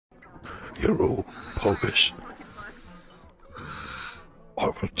You're all poggers. I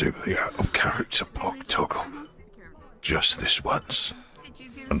will do the out of character pog toggle just this once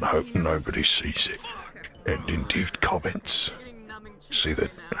and hope nobody sees it and indeed comments. See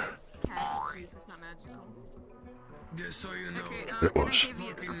that it was.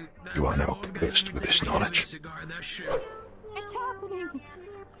 You are now cursed with this knowledge. It's happening.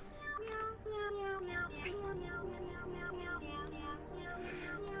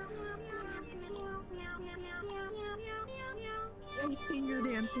 Have you seen your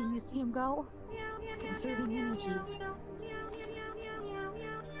dancing? You see him go? Conserving energies.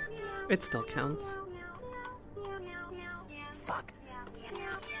 It still counts. Fuck.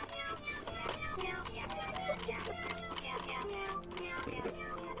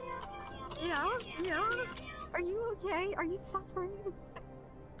 Yeah? Are you okay? Are you suffering?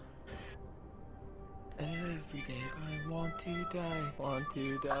 Every day I want to die, want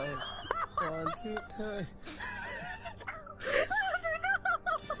to die, want to die.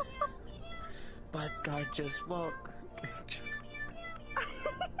 But God just won't.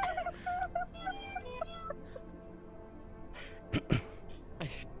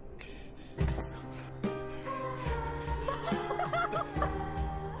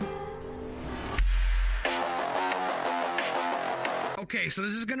 Okay, so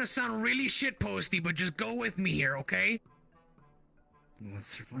this is gonna sound really shitposty, but just go with me here, okay?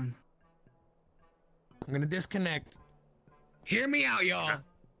 What's your plan? I'm gonna disconnect. Hear me out, y'all.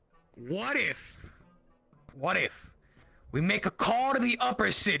 What if we make a call to the upper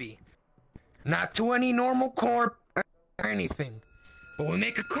city? Not to any normal corp or anything, but we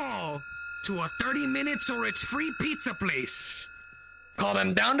make a call to a 30 minutes or it's free pizza place. Call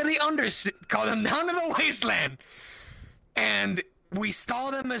them down to the call them down to the wasteland, and we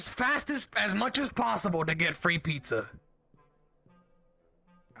stall them as much as possible to get free pizza.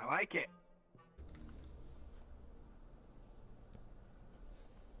 I like it.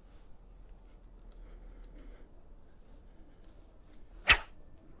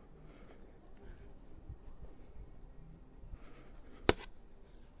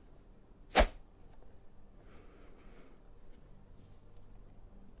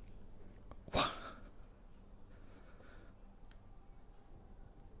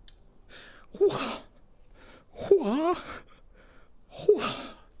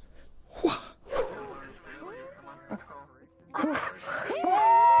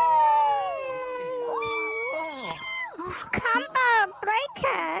 Combo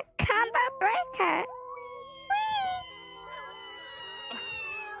breaker! Combo breaker!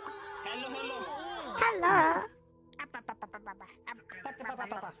 Hello!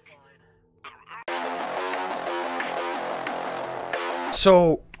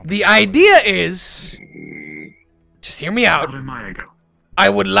 So the idea is, just hear me out. I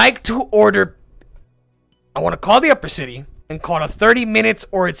would like to order. I want to call the upper city and call a 30 minutes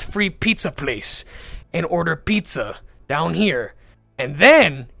or it's free pizza place and order pizza down here. And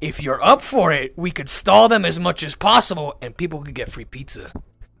then, if you're up for it, we could stall them as much as possible and people could get free pizza.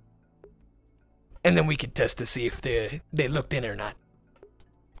 And then we could test to see if they looked in or not.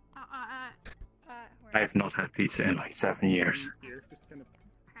 I have not had pizza in like 7 years.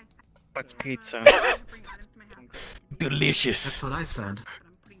 What's pizza? Delicious. That's what I said.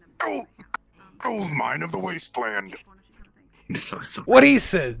 Gold mine of the wasteland. What he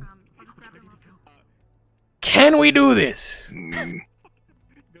said. Can we do this?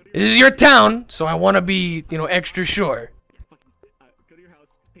 This is your town, so I want to be, extra sure.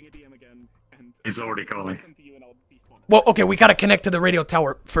 He's already calling. Well, okay, we gotta connect to the radio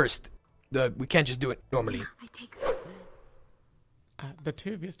tower first. We can't just do it normally. The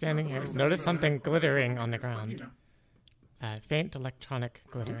two of you standing here notice something glittering on the ground. Faint electronic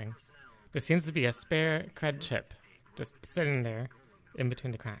glittering. There seems to be a spare cred chip just sitting there in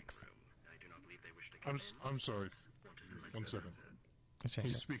between the cracks. I'm sorry. 1 second.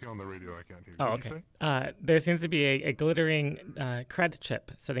 He's speaking on the radio. I can't hear you. Oh, okay. There seems to be a glittering cred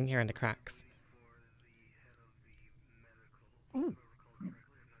chip sitting here in the cracks. Ooh.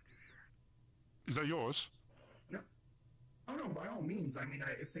 Is that yours? No. Oh no, by all means. I mean,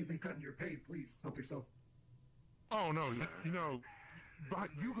 if they've been cutting your pay, please help yourself. Oh no, but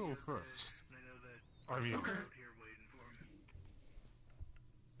you go first. I mean, okay.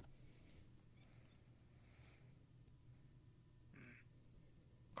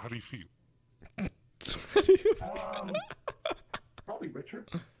 How do you feel? Probably richer.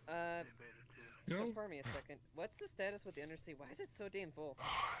 For me a second. What's the status with the undersea? Why is it so damn full?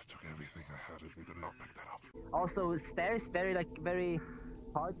 I took everything I had and we did not pick that up. Also, stairs very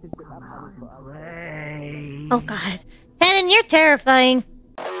hard to get up on. Oh god. Hannon, you're terrifying.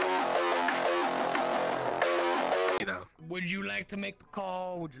 Would you like to make the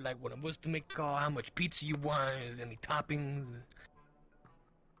call? Would you like one of us to make the call? How much pizza you want? Is there any toppings?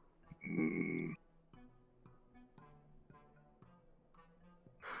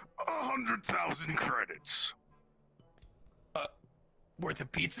 100,000 credits. Worth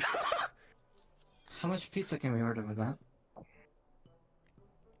of pizza? How much pizza can we order with that?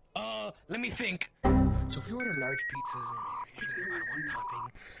 Let me think. So if you order large pizzas, you get about one topping.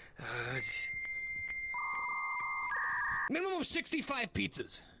 Minimum of 65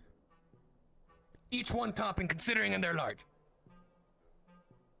 pizzas. Each one topping, considering and they're large.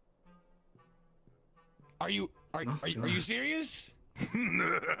 Are you serious?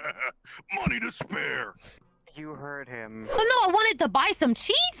 Money to spare. You heard him. Oh no, I wanted to buy some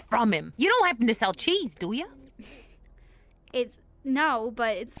cheese from him. You don't happen to sell cheese, do you? No,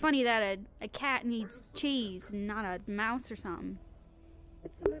 but it's funny that a cat needs cheese, not a mouse or something.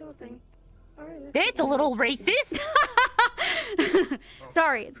 It's a little thing. It's a little racist.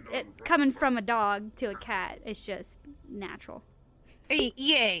 Sorry, it's coming from a dog to a cat. It's just natural.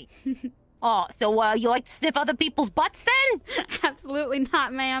 Yay. Oh, so you like to sniff other people's butts then? Absolutely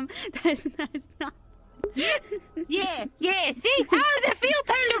not, ma'am. That is not. Yeah. See, how does it feel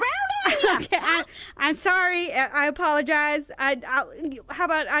turned around on you? Okay, I'm sorry. I apologize. How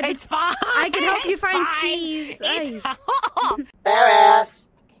about I just? It's fine. I can help you find It's cheese. It's There is.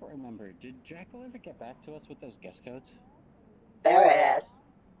 I can't remember. Did Jackal ever get back to us with those guest codes? There is.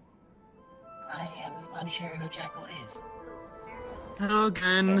 I am unsure who Jackal is.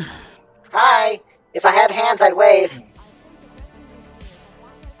 Logan. Hi. If I had hands, I'd wave.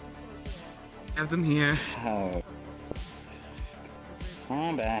 Have them here. Oh.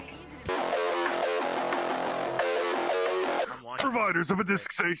 Come back. Providers of a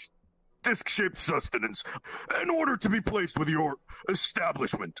disc-shaped sustenance, in order to be placed with your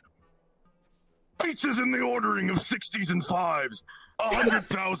establishment. Pizzas in the ordering of 60s and 5s,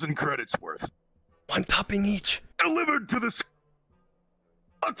 100,000 credits worth. One topping each. Delivered to the...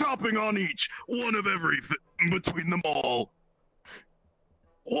 A topping on each, one of everything between them all.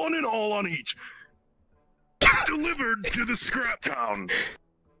 One and all on each. Delivered to the scrap town.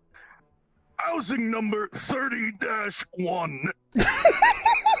 Housing number 30-1.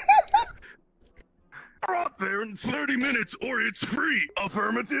 Brought there in 30 minutes or it's free.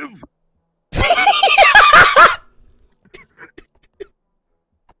 Affirmative.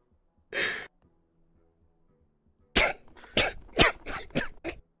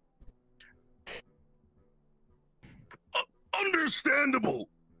 Understandable.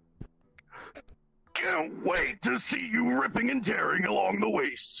 Can't wait to see you ripping and tearing along the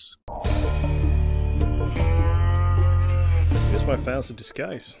wastes. Here's my fancy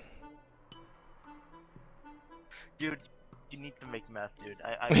disguise. Dude, you need to make meth, dude.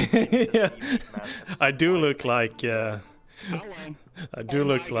 I need to Yeah. see you make meth. I do look like I do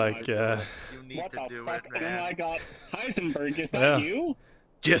look like You need to do it, man. Oh my god, Heisenberg, is that you?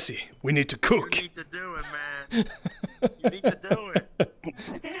 Jesse, we need to cook. You need to do it, man. You need to do it.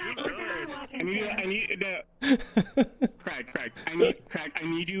 Craig, I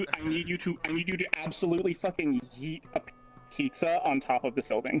need you to absolutely fucking yeet a pizza on top of this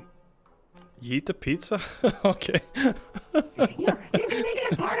building. Yeet a pizza? Okay.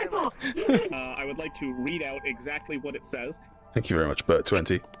 I would like to read out exactly what it says. Thank you very much,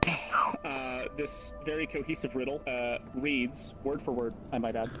 Bert20. This very cohesive riddle reads, word for word, I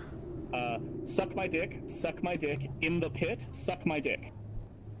might add, suck my dick, in the pit, suck my dick.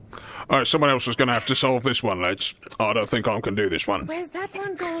 Alright, someone else is going to have to solve this one, lads. I don't think I can do this one. Where's that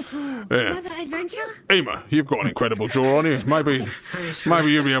one go to? Yeah. Another adventure? Ema, you've got an incredible jaw on you. Maybe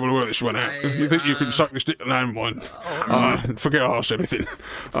you'll be able to work this one out. You think you can suck this dick and name one? Forget I asked anything.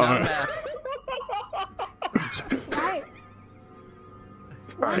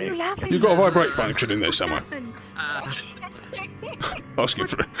 Why are you laughing? You've got a vibrate function in there somewhere. Asking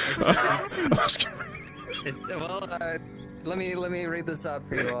for it. Asking for it. Well, let me read this out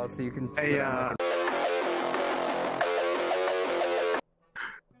for you all so you can see.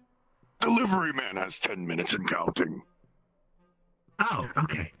 Delivery man has 10 minutes and counting. Oh,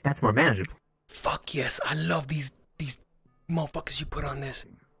 okay. That's more manageable. Fuck yes, I love these motherfuckers you put on this.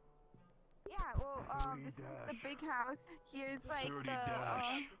 Yeah, well, this is the big house. Here's like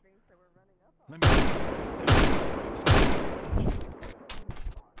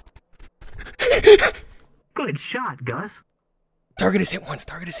Good shot, Gus. Target is hit once,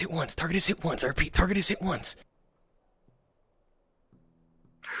 target is hit once, target is hit once. I repeat, target is hit once.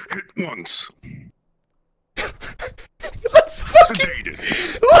 Hit once. Let's fucking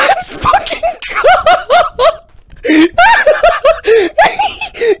go!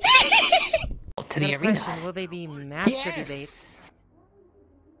 To the arena. question. Will they be master Yes. debates?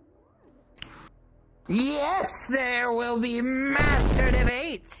 Yes, there will be master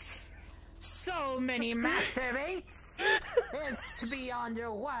debates. So many master debates. It's beyond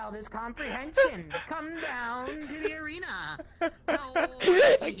your wildest comprehension. Come down to the arena.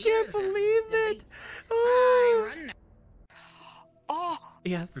 I can't believe it. Oh. Oh,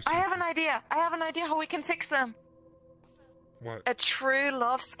 Yes. I have an idea. I have an idea how we can fix them. What? A true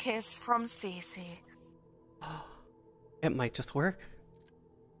love's kiss from Cece. It might just work.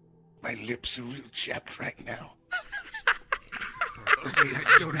 My lips are real chapped right now. Okay,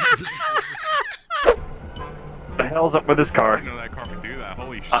 I don't have What the hell's up with this car? I didn't know that car could do that.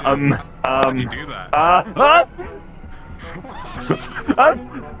 Holy shit. How'd you do that?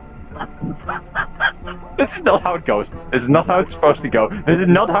 This is not how it goes. This is not how it's supposed to go. This is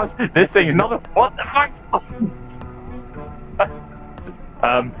not how. This thing is not. What the fuck?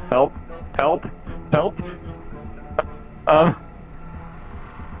 Help! Help! Help!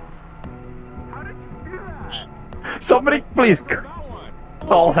 Somebody, please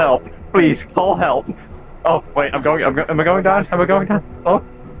call help! Please call help! Oh wait, am I going down? Am I going down? Oh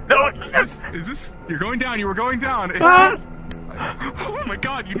no! Is this? You're going down. You were going down. Oh my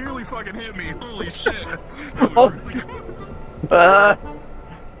god! You nearly fucking hit me. Holy shit! Okay.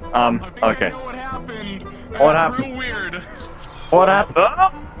 I know what happened. What That's happened? real weird. What happened?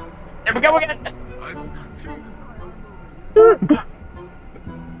 Oh! Here we go again!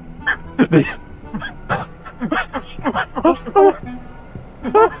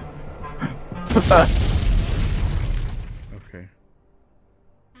 Okay.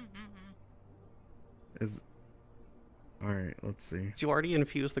 Alright, let's see. Did you already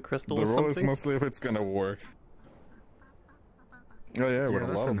infuse the crystal The with role is something? mostly if it's gonna work. Oh yeah, with a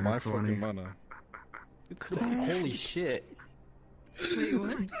that's lot of a my nat 20. fucking mana. You could have. Holy shit. Wait,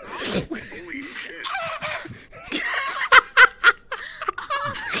 what? Holy shit.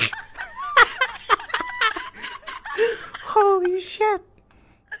 Holy shit.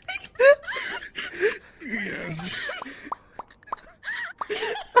 Yes.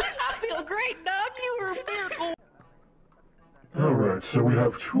 I feel great, Doug. You were a miracle. Alright, so we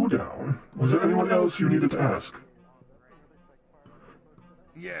have 2 down. Was there anyone else you needed to ask?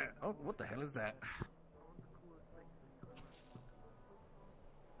 Yeah. Oh, what the hell is that?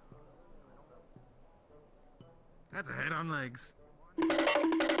 That's a head on legs. Where'd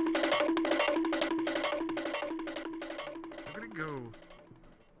it go?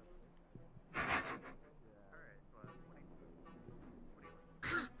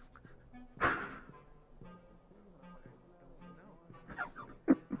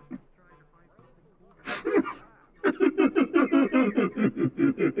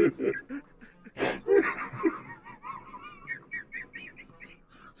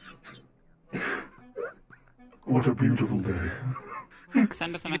 What a beautiful day.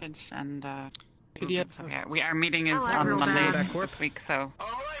 Send us a message and idiot. So, yeah, our meeting is on Monday this week, so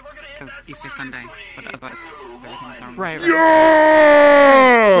because Easter Sunday, but otherwise everything's normal. Right.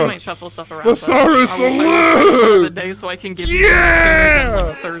 Yeah! We might shuffle stuff around. The Saurus the Salute! day so I can give you Yeah!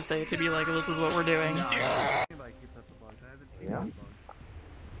 like Thursday to be like, this is what we're doing.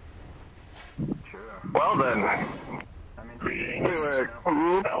 Well then. Greetings,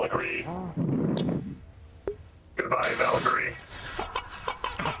 Valkyrie. Goodbye, Valkyrie.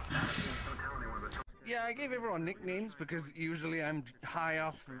 Yeah, I gave everyone nicknames because usually I'm high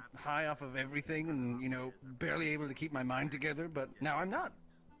off of everything and, you know, barely able to keep my mind together, but now I'm not.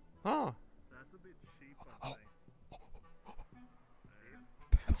 Oh.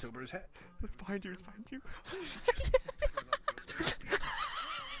 I'm sober as heck. It's behind you, it's behind you.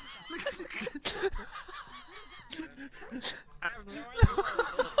 I have no idea.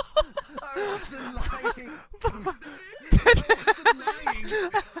 I wasn't lying. I wasn't lying.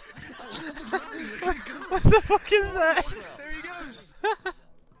 What the fuck is that? There he goes.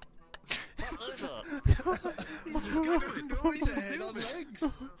 He's just got no head on legs.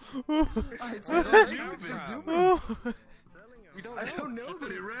 It's a zoom in. I don't know,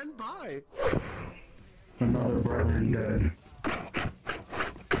 but it ran by. Another brother dead.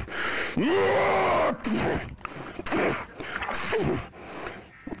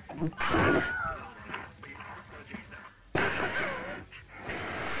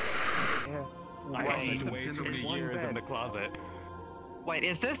 Wait, way too many years in the closet. Wait,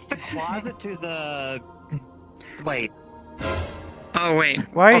 is this the closet to the... Wait. Oh wait.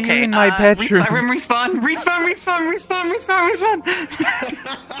 Why are you in my bedroom? Respawn! Respawn!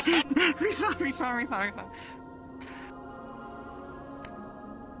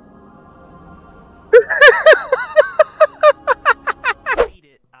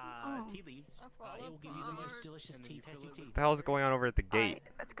 will give you the most delicious tea, tasty tea. What the hell is going on over at the gate?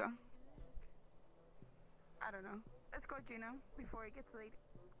 Let's go. I don't know. Let's go, Gino, before it gets late.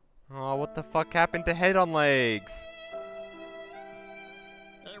 Oh, what the fuck happened to Head on Legs?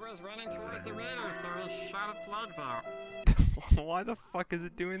 It was running towards the radar, so it shot its legs out. Why the fuck is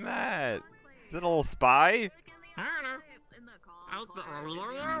it doing that? Is it a little spy? I don't know. Out the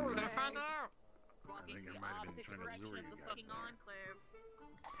we're gonna find out. I think I might have been trying to lure you guys.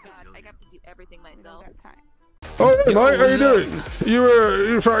 God, I have to do everything myself. Oh, hey, mate, how you doing?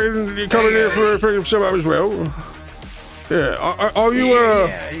 You coming here for some as well? Yeah, are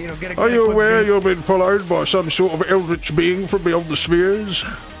you aware you've been followed by some sort of eldritch being from beyond the spheres?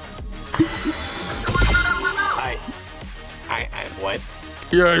 What?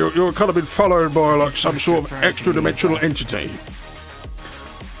 Yeah, you're kind of been followed by like some sort of extra-dimensional entity.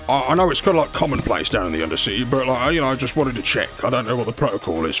 I know it's kind of like commonplace down in the Undersea, but like, I just wanted to check. I don't know what the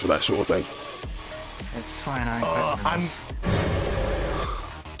protocol is for that sort of thing. It's fine,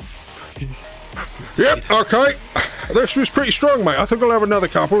 Yep, okay. This was pretty strong, mate. I think I'll have another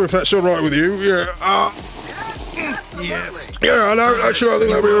couple if that's alright with you. Yeah, yeah, I know. Actually, I think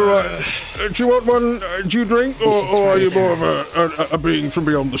that'll be alright. Do you want one? Do you drink, or are you more of a being from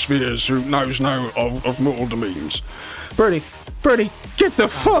beyond the spheres who knows no of mortal demeans? Bernie, get the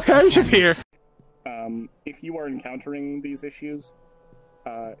fuck out of here! If you are encountering these issues,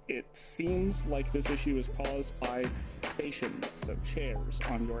 it seems like this issue is caused by stations, so chairs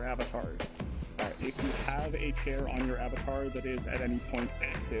on your avatars. If you have a chair on your avatar that is at any point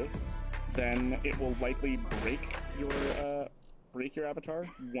active, then it will likely break your avatar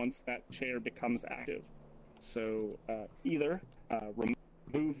once that chair becomes active. So either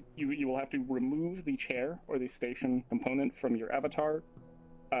you will have to remove the chair or the station component from your avatar,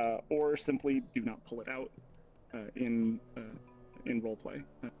 or simply do not pull it out in roleplay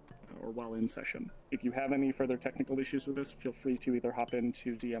or while in session. If you have any further technical issues with this, feel free to either hop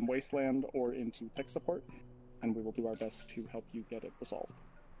into DM Wasteland or into tech support, and we will do our best to help you get it resolved.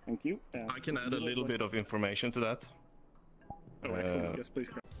 Thank you. I can add a little bit of information to that. Oh, excellent. Yes, please.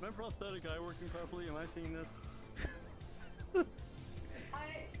 My prosthetic eye working properly? Am I seeing this? I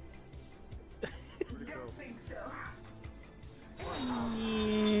don't think so.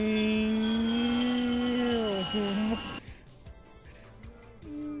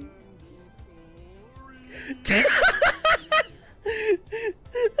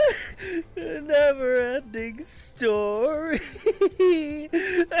 A never-ending story.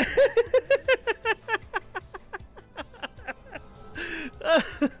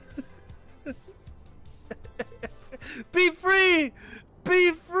 Be free!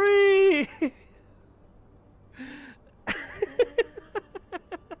 Be free!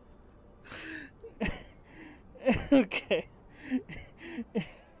 Okay.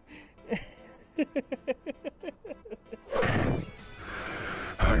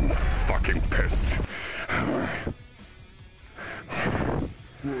 I'm fucking pissed. I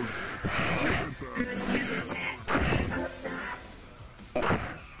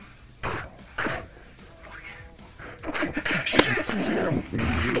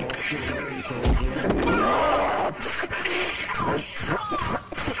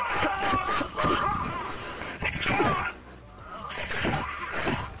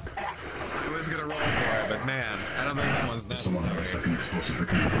was gonna roll for it, but man, I don't think that one's necessary.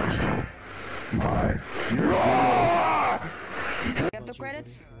 You have the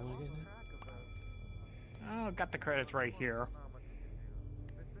credits? Oh, got the credits right here.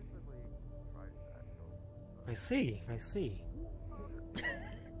 I see.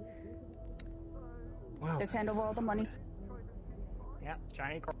 Wow. Just hand over all the money. Yeah,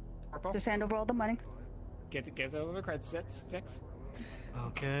 shiny corpo. Just hand over all the money. Get over the credits. Six.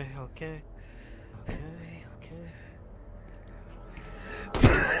 Okay.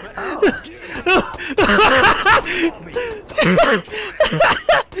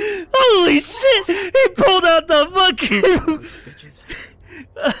 Holy shit! He pulled out the fucking.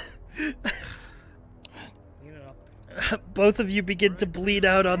 Both of you begin to bleed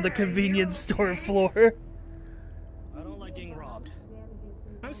out on the convenience store floor. I don't like getting robbed.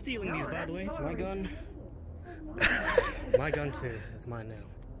 I'm stealing these, by the way. My gun. My gun too. It's mine now.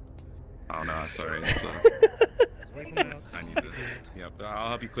 Oh no, sorry. It's, I need this. Yep, I'll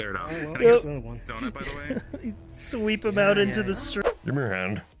help you clear it out. Can I get a donut, by the way? Sweep him out into the street. Give me your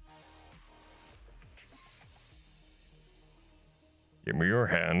hand. Give me your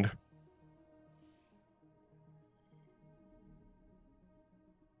hand.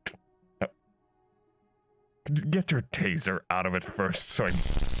 Get your taser out of it first, so I...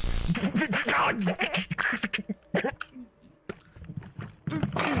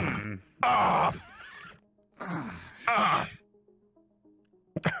 Ah,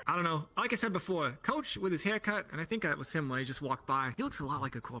 like I said before, Coach with his haircut, and I think that was him when I just walked by. He looks a lot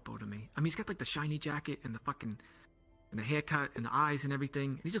like a corpo to me. I mean, he's got like the shiny jacket and the fucking, and the haircut and the eyes and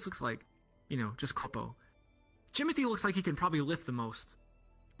everything. He just looks like, you know, just corpo. Timothy looks like he can probably lift the most.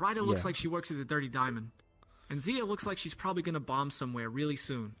 Ryder looks like she works at the Dirty Diamond. And Zia looks like she's probably gonna bomb somewhere really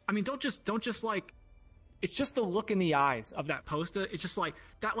soon. I mean, don't just like, it's just the look in the eyes of that poster. It's just like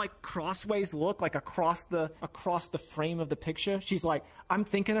that, like crossways look, like across the frame of the picture. She's like, I'm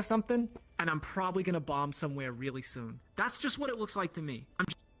thinking of something, and I'm probably gonna bomb somewhere really soon. That's just what it looks like to me. I'm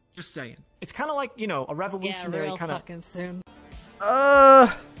just saying. It's kind of like, you know, a revolutionary kind of. Fucking soon.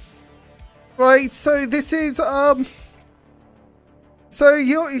 Right. So this is So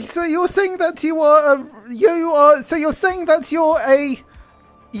you're saying that you're saying that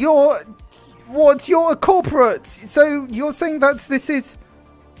you're a corporate. So you're saying that this is.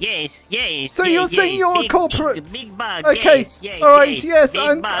 Yes. So you're saying you're a corporate. Big bug. Okay. Yes, all right. Yes. Big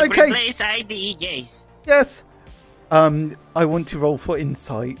And bug, okay. Replace ID. Yes. Yes. I want to roll for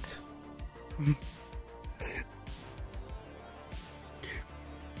insight.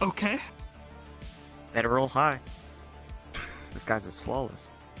 Okay. Better roll high. This disguise is flawless.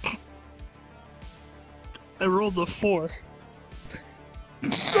 I rolled a 4.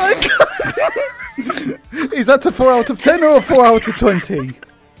 Is that a 4 out of 10 or a 4 out of 20?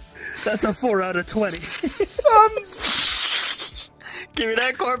 That's a 4 out of 20. Give me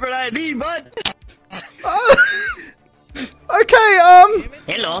that corporate ID, bud. Okay,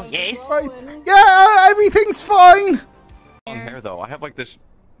 Hello, yes. Right. Yeah, everything's fine. Hair though, I have like this.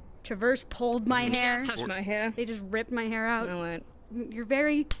 Traverse pulled my hair. Touch my hair. They just ripped my hair out. I went. You're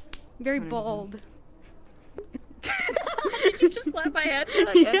very bald. Did you just slap my head?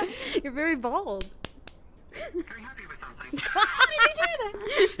 Yeah, you're very bald. How did you do that?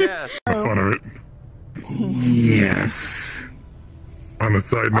 Yeah. Have fun of it. Yes. On a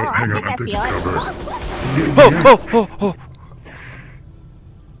side note, hang on, I'm taking cover. Oh.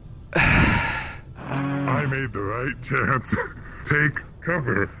 I made the right chance. Take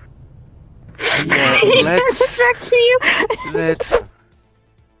cover. Yeah, let's.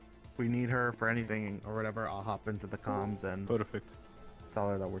 We need her for anything or whatever. I'll hop into the comms and perfect. Tell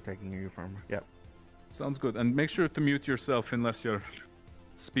her that we're taking you from her. Yep. Sounds good. And make sure to mute yourself unless you're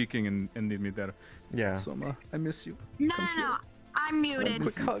speaking and need me there. Yeah. Soma, I miss you. No, I'm muted.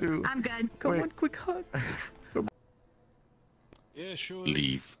 Quick hug. I'm good. Come on, quick hug. Yeah, sure.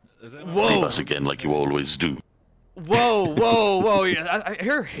 Leave. Whoa. Leave us again like you always do. Whoa! Yeah, I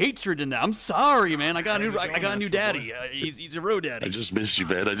hear hatred in that. I'm sorry, man. I got a new daddy. He's a road daddy. I just missed you,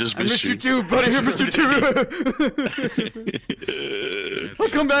 man. I just missed you. You too, buddy. I missed you too. I'll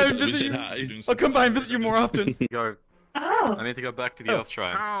come by and visit you. I'll come by and visit you more often. Yo. I need to go back to the Earth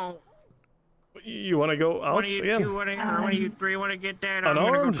Shrine. Oh. You want to go out One of you again? two, one of you three want to get that? I'm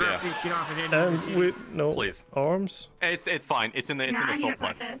Unarmed? gonna go drop this shit off at the end of the with no Please. arms? It's fine. It's in the soul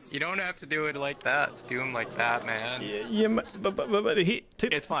plan. You don't have to do it like that. Do him like that, man. Yeah, but he.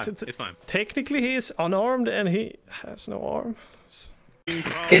 It's fine. It's fine. Technically, he's unarmed and he has no arms.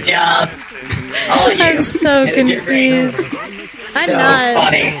 Good job. I'm so confused. I'm not.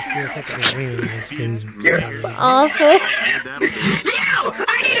 Funny. You're awful.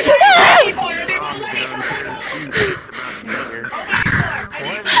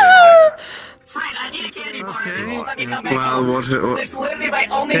 Well, what's it? It's literally my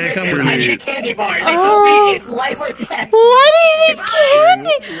only Okay, mission. come I need a with me. candy bar. Oh. It's life or death. What is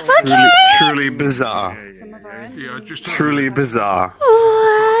candy? Okay. Truly bizarre. Yeah, just Truly bizarre.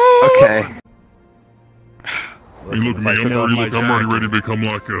 What? Okay. Hey, look at me. I'm already ready to become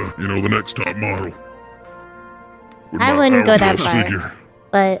like the next top model. With I my wouldn't go that hourglass far. figure.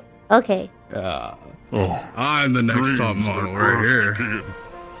 But okay. Oh, I'm the next top model right here.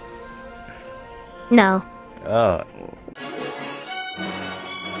 No.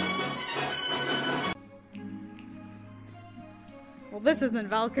 Well, this isn't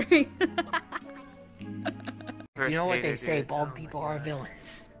Valkyrie. You know what they say, bald people are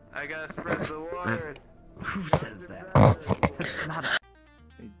villains. I gotta spread the word. Who says that? Not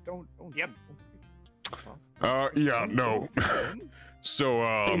Don't. Yep. Yeah, no. So,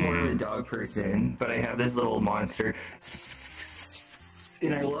 I'm more of a dog person, but I have this little monster.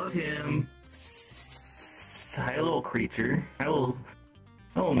 And I love him. Hi, little creature. Hi, little...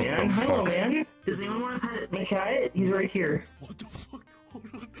 Oh, man. the Hello, fuck? man. Does anyone want to pet my cat? He's right here. What the fuck? Hold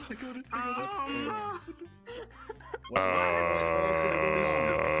on, I got it.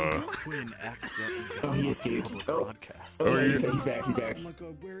 Oh, he escaped. Oh, he's back. He's back. Oh my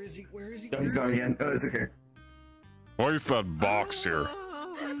god, where is he? Where is he? Oh, he's gone again. Oh, it's okay. Why is that box here?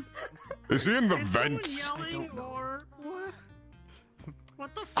 Is he in the vents?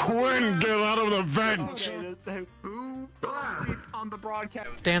 What the Quinn, get out of the vent! Who on the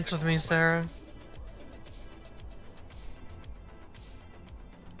broadcast? Dance with me, Sarah.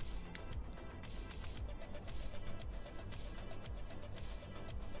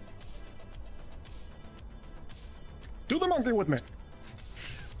 Do the monkey with me.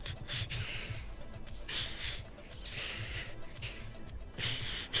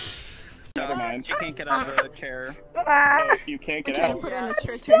 Never mind. You can't get out of the chair. Ah. So you can't get Okay, out. put her in a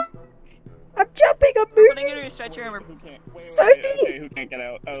stretcher. I'm jumping, I'm We're putting moving. her in a stretcher and we're... Sophie! Okay, who can't get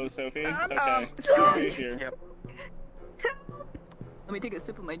out? Oh, Sophie? Okay. Sophie's here. Yep. Let me take a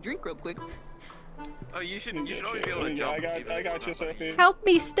sip of my drink real quick. Oh, you should always be able to jump. I got you, Sophie. Help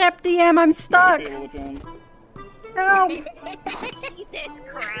me, Step DM, I'm stuck. No. Jesus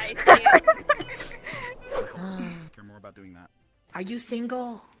Christ. Care more about doing that. Are you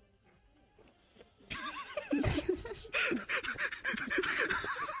single?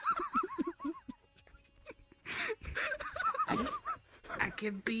 I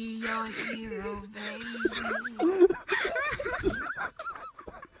could be your hero, baby.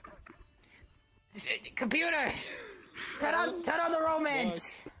 Computer, turn on the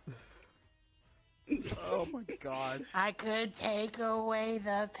romance. Oh my god. I could take away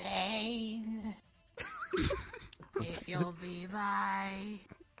the pain if you'll be my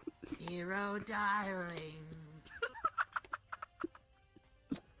hero, darling.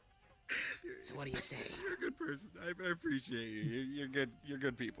 So what do you say? You're a good person. I appreciate you. You're good. You're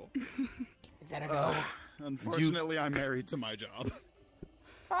good people. Is that a go? Unfortunately, I'm married to my job.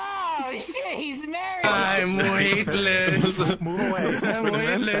 Oh shit, he's married! I'm weightless. Move away. I'm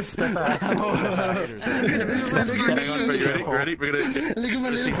weightless. Step back. Hang on, are you ready? We're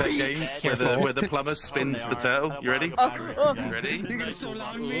gonna see that game where the plumber spins the turtle. You ready? You ready? You're gonna so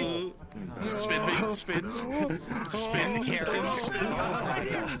loud me. Spin, spin, spin, Karen, spin,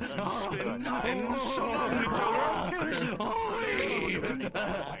 and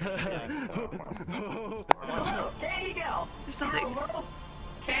Can you go? Hello?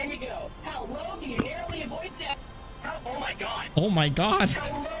 Can you go? Hello? Do you narrowly avoid death? Oh my god. Oh my god.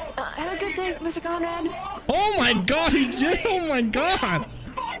 Have a good day, Mr. Conrad. Oh my god, he did. Oh my god.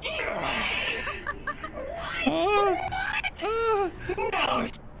 No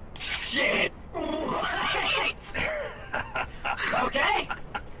shit. Right. Okay.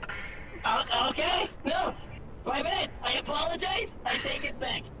 Okay. No. Wait a minute. I apologize. I take it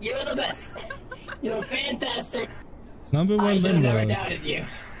back. You're the best. You're fantastic. Number one I should have never limbo. doubted you.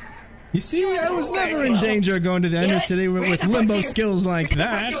 You see, I was never in danger going to the Ender City with limbo skills like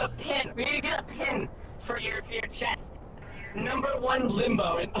that. We need to get a pin for your chest. Number one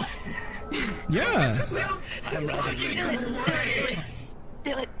limbo. Yeah.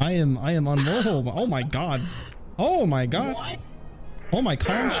 Do it. I am on Warhol. Oh my god. Oh my god. What? Oh my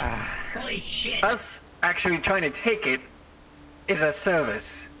conch. Holy shit. Us actually trying to take it is a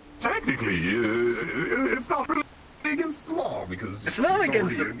service. Technically, it's not really against the law because It's not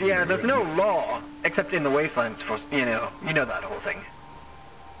against. Yeah, there's no law except in the wastelands for you know that whole thing.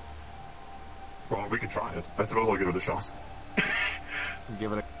 Well, we can try it. I suppose I'll give it a shot.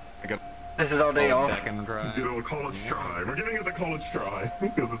 Give it a good. This is all day off. Back and try. Give it a college try. We're giving it the college try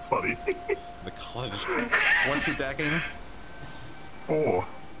because it's funny. The college. What's your decking? 4.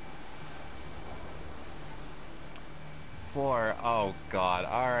 4. Oh god.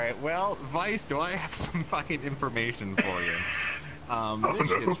 Alright. Well, Vice, do I have some fucking information for you? This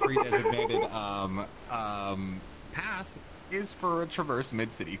shit's pre-designated path is for a traverse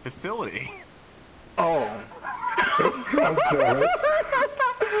mid-city facility. Oh. I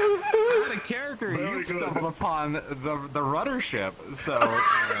had a character you stumbled upon the rudder ship, so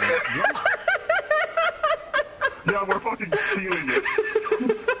yeah. Yeah, we're fucking stealing it.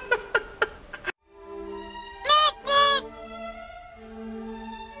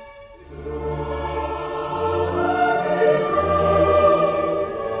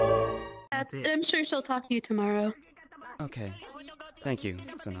 I'm sure she'll talk to you tomorrow. Okay. Thank you,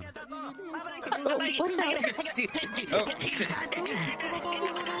 Sonata. What's that? Oh, shit.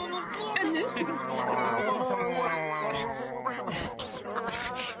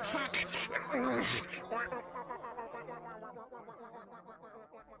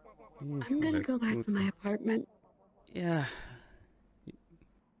 I'm gonna go back to my apartment. Yeah.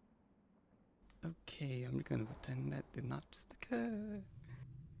 Okay, I'm gonna pretend that did not just occur.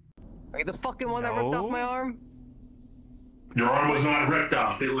 Are you the fucking one that ripped off my arm? Your arm was not ripped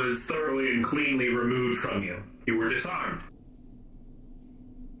off. It was thoroughly and cleanly removed from you. You were disarmed.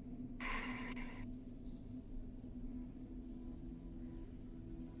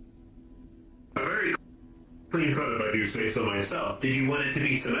 A very Clean cut if I do say so myself. Did you want it to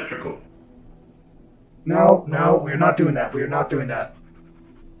be symmetrical? No, we're not doing that. We are not doing that.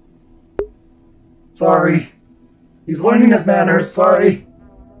 Sorry. He's learning his manners, sorry.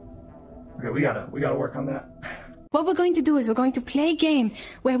 Okay, we gotta work on that. What we're going to do is we're going to play a game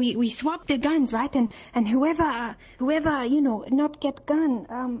where we swap the guns, right? And whoever you know not get gun,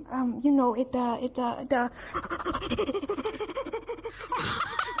 you know God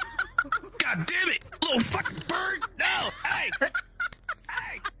damn it! Little fucking bird! No! Hey!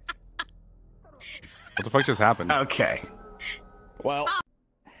 What the fuck just happened? Okay. Well.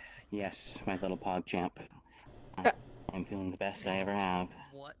 Yes, my little pog champ. I'm feeling the best I ever have.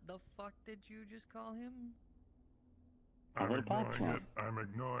 What the fuck did you just call him? I'm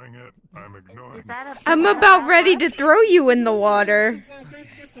ignoring it. I'm about ready to throw you in the water.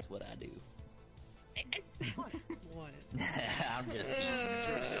 That's what I do. I'm just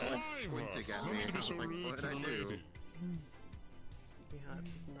squinting at me. I was like, what did I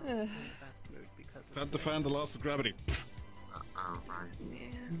do? Can't defend the loss of gravity.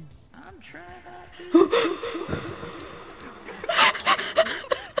 I'm trying not to.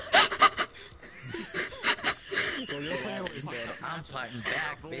 I'm fighting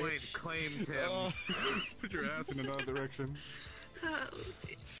back, bitch. Claimed him. Put your ass in another direction.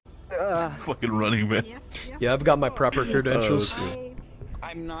 Fucking running, man. Yeah, I've got my proper credentials.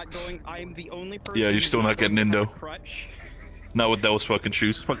 I'm not going. I'm the only person. Yeah, you're still not getting Indo. Crutch. Not with those fucking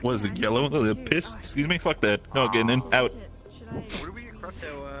shoes. Fuck, what is it, yellow? Oh, piss? Excuse me? Fuck that. No, getting in. Out. What are we at crutch?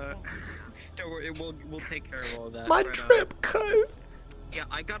 So, don't worry, we'll take care of all of that. My trip cut. Yeah,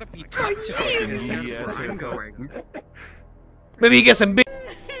 I gotta be. That's where I'm going. Maybe you get some big.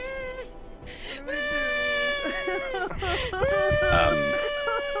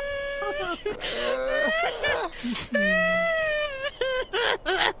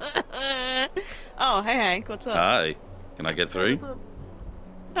 Oh, hey Hank, what's up? Hi. Can I get through?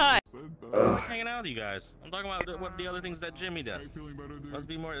 Hi. Hanging out with you guys. I'm talking about what the other things that Jimmy does. Let's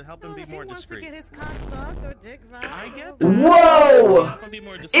be more, help him be more discreet. I get that. Whoa! Help him be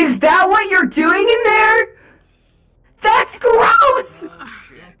more discreet. Is that what you're doing in there? That's gross!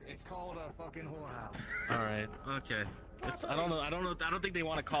 It's called a fucking whorehouse. All right. Okay. It's, I don't know. I don't think they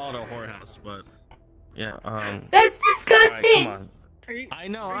want to call it a whorehouse, but yeah. That's disgusting. Right,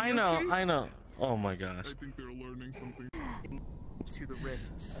 come on. I know. Oh my gosh. I think they're learning something. To the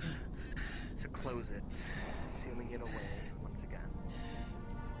rifts. To close it. Sealing it away once again.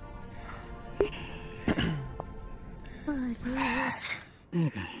 Oh, Jesus.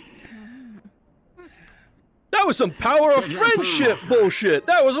 That was some power of friendship bullshit.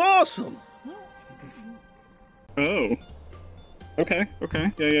 That was awesome. Oh. Okay.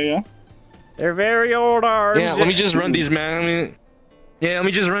 Yeah. They're very old arms. Yeah, let me just run these, man. Let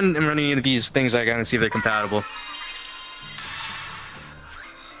me just run into these things I got and see if they're compatible.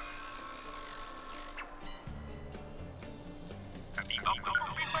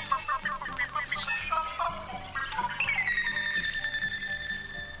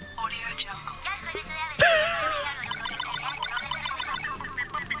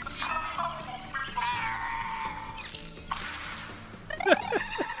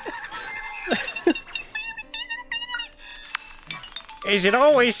 Is it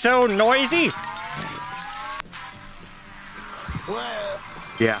always so noisy?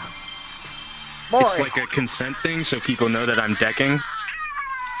 Yeah. Boy. It's like a consent thing, so people know that I'm decking.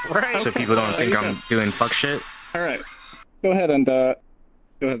 Right. So people don't think I'm doing fuck shit. All right. Go ahead and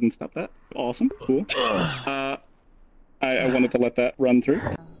stop that. Awesome. Cool. I wanted to let that run through.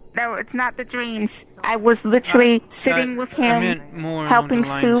 No, it's not the dreams. I was literally sitting with him, helping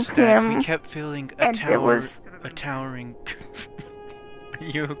soothe him. We kept feeling a towering. Are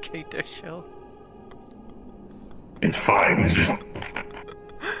you okay, Deshell? It's fine. It's just.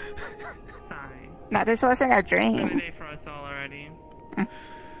 No, this wasn't a dream. For us all already.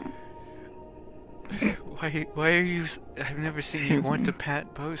 Why are you? I've never seen you want to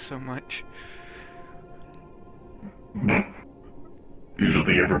pat Bo so much.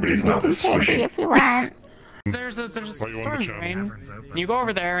 Usually everybody's not as squishy. If you want. There's a storm drain. You go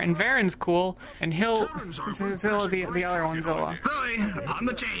over there, and Varen's cool, and he'll the other one, Zola. Hi, on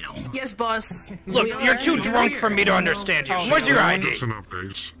the channel. Yes, boss. Look, you're too drunk for me to understand you. What's your ID? Just an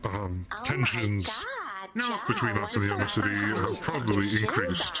update. Tensions between us and the other city have probably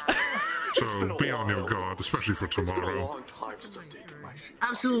increased. So be on your guard, especially for tomorrow.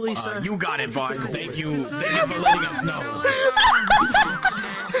 Absolutely, sir. You got it, boss. Thank you for letting us know.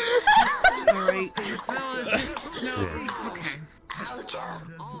 Alright. Okay.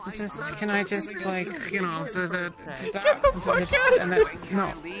 Can I just, like, you know, Get the fuck out of and that,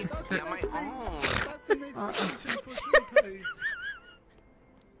 no.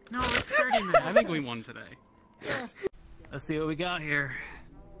 No, it's 30 minutes. I think we won today. Let's see what we got here.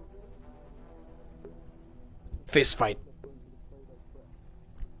 Fist fight.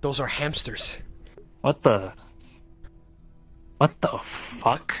 Those are hamsters. What the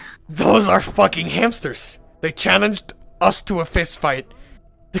fuck? Those are fucking hamsters. They challenged us to a fist fight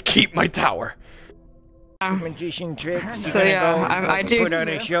to keep my tower. Magician tricks. So yeah, I do. Put on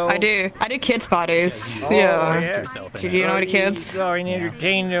a show. I do kids parties. Yeah. Do you know any kids? Go and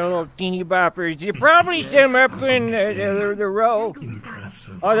entertain their little teeny boppers. You probably set them up in the row.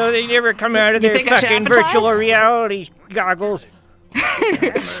 Although they never come out of their fucking virtual reality goggles.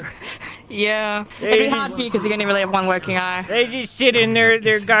 Yeah, it'd be hard for you because you only really have one working eye. They just sit in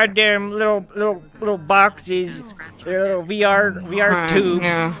their goddamn little boxes, their little VR tubes,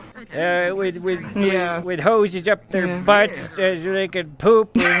 with hoses up their butts so they could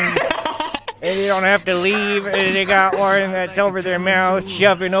poop and they don't have to leave. And they got one that's over their mouth,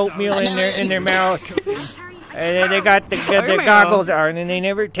 shoving oatmeal in their mouth. And then they got the goggles on, and they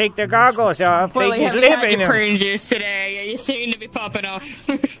never take their goggles off. Well, they just live in them. Prune juice today. Yeah, you seem to be popping off.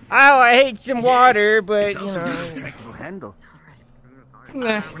 Oh, I hate some water, but you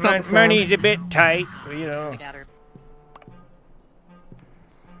know, money's a bit tight, you know.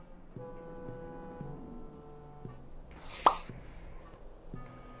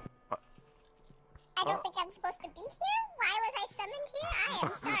 I don't think I'm supposed to be here. Why was I summoned here? I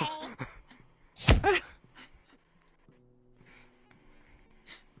am sorry.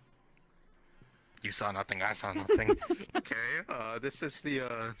 You saw nothing, I saw nothing. Okay, this is the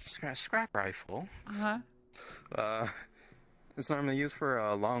scrap rifle. It's normally used for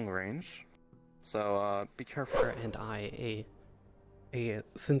long range, so be careful. And I, a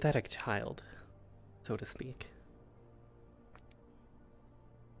synthetic child, so to speak.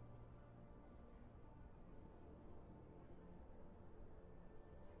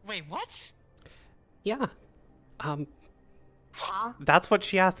 Wait, what? Yeah. That's what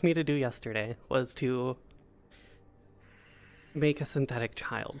she asked me to do yesterday, was to make a synthetic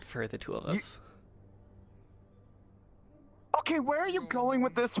child for the two of us. Okay, where are you going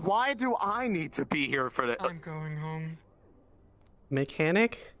with this? Why do I need to be here for this? I'm going home.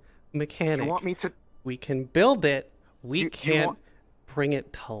 Mechanic? You want me to... We can build it, we can't bring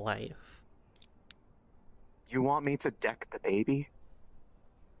it to life. You want me to deck the baby?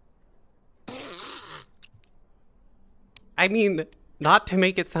 I mean, not to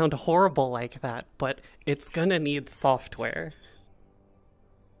make it sound horrible like that, but it's gonna need software.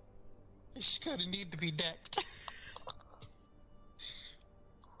 It's gonna need to be decked.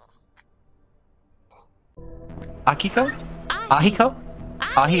 Akiko? Ahiko?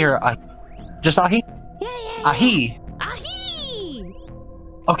 Ahi or Ahi? Just Ahi? Yeah. Ahi! Ahi!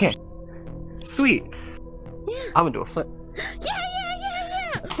 Okay. Sweet. Yeah. I'm gonna do a flip.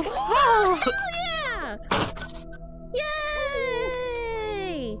 Yeah! Whoa! Hell yeah!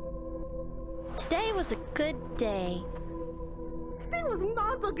 Yay! Today was a good day. Today was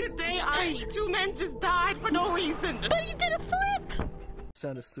not a good day. Two men just died for no reason. But you did a flip!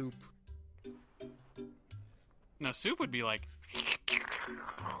 Sound of soup. No, soup would be like...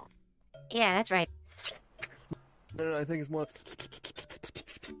 Yeah, that's right. No, I think it's more...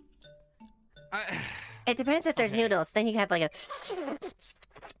 It depends if there's noodles, then you have like a...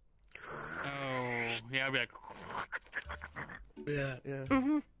 Oh, yeah, I'd be like... Yeah.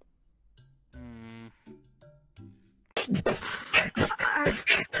 Mm.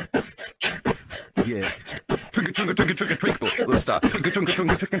 Yeah. Twinkle, twinkle, twinkle, twinkle, twinkle, little star. Twinkle, twinkle,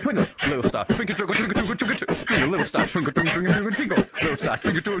 twinkle, twinkle, twinkle, little star. Twinkle, twinkle, twinkle, twinkle, twinkle, twinkle, little star. Twinkle, twinkle, twinkle, twinkle, twinkle, little star.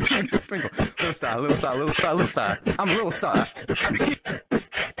 Twinkle, twinkle, twinkle, twinkle, little star, little star, little star, little star. I'm a little star.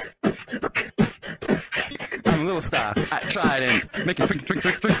 I'm a little star. I tried and making twinkle,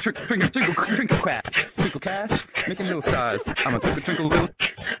 twinkle, twinkle, twinkle, twinkle, twinkle, twinkle, crash. Twinkle, cash, making little stars. I'm a twinkle, twinkle, little...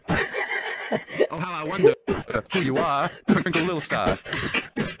 Oh, how I wonder who you are. Twinkle, little star.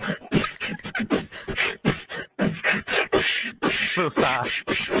 Little star.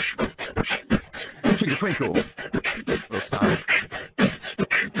 Twinkle, twinkle. Little star.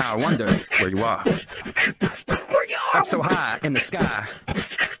 How I wonder where you are. Up so high in the sky.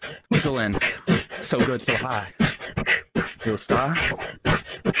 Twinkling. So good, so high. Little star.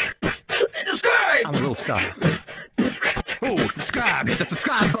 Subscribe! I'm a little star. Oh, subscribe! Hit the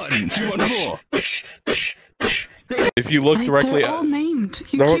subscribe button! 214! If you look directly they're at... all named.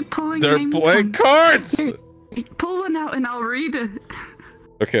 You No, keep pulling they're named blank ones. cards! Here, pull one out and I'll read it.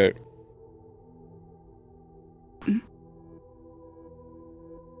 Okay.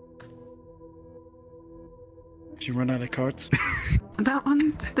 Did you run out of cards? That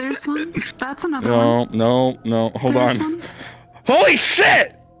one, there's one. That's another one. No. Hold There's on. one. Holy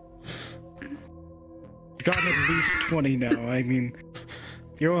shit! You've gotten at least 20 now. I mean,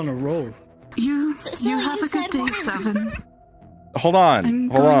 you're on a roll. You have a good day, 7. Hold on.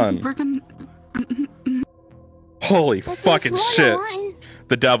 We're gonna. Holy fucking shit.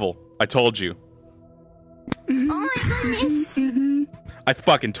 The devil. I told you. I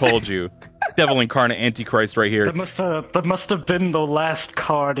fucking told you. Devil incarnate Antichrist right here. That must have been the last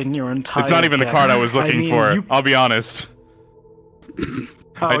card in your entire. It's not even the deck. card I was looking for. You... I'll be honest.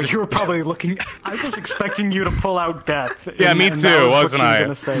 Oh, you were probably looking. I was expecting you to pull out death. Yeah, me too, wasn't I?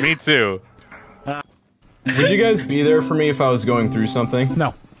 Me too. Would you guys be there for me if I was going through something?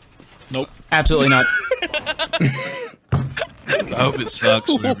 No. Nope. Absolutely not. I hope it sucks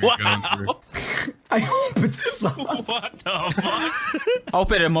whatever you're going through. I hope it sucks. What the fuck? I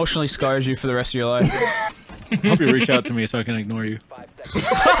hope it emotionally scars you for the rest of your life. I hope you reach out to me so I can ignore you.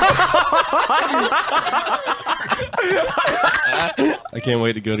 I can't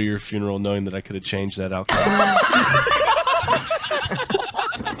wait to go to your funeral knowing that I could have changed that outcome.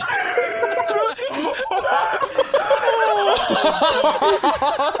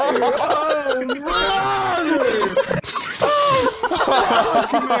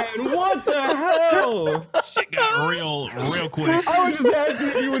 Oh, man, what the hell? Shit got real quick. I was just asking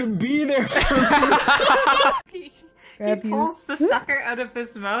if you would be there for me. He pulls the sucker out of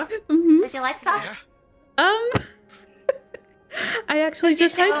his mouth. Would you like some? I actually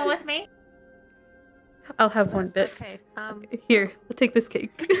just Take had. one with me. I'll have one bit. Okay. Here, I'll take this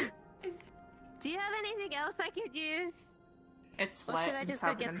cake. Do you have anything else I could use? It's Or should I just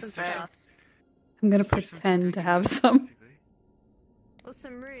go get some stuff? I'm gonna pretend to have some. Well,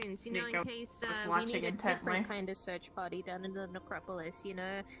 some runes, you know, in case we watching need a intently. different kind of search party down in the necropolis, you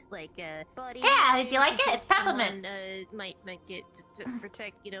know, like body. Yeah, do you like it? It's peppermint. Might get to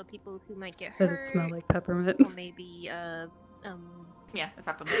protect, you know, people who might get hurt. Does it smell like peppermint? Or maybe Yeah, it's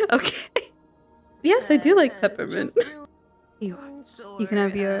peppermint. Okay. Yes, I do like peppermint. You can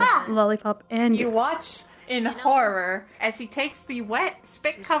have your lollipop and You your... watch in horror as he takes the wet,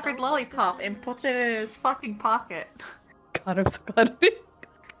 spit-covered lollipop and puts it in his fucking pocket. God, I'm so glad.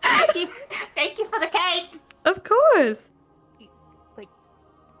 Thank you for the cake. Of course. Like,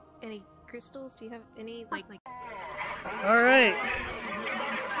 any crystals? Do you have any like? All right.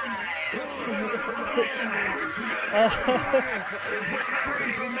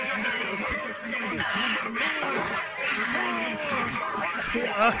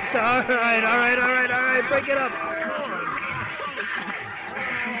 All right. Break it up. Oh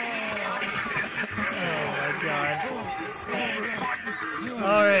my God.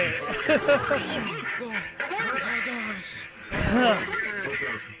 All right.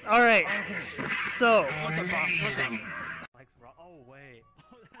 All right. So. Oh wait.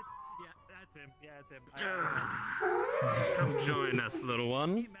 That's him. Yeah, that's him. Come join us, little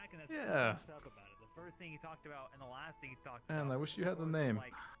one. Yeah. The first thing he talked about and the last thing he talked about. Man, I wish you had the name.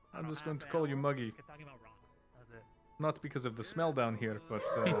 I'm just going to call you Muggy. Not because of the smell down here, but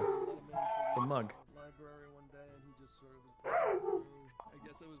the mug.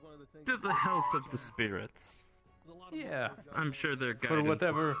 To the health of the spirits. Yeah. I'm sure their For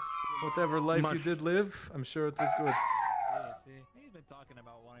guidance. whatever life you did live, I'm sure it was good. Yeah, see, he's been talking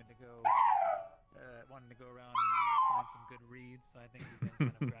about wanting to go around and find some good reads. So I think he's been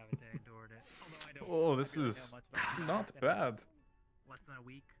kind of gravitating toward it. Although I don't. Oh, this is not bad. Less than a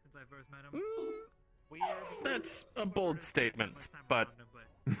week since I first met him. That's a bold statement, but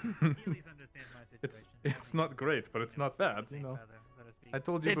it's not great, but it's not bad, you know. I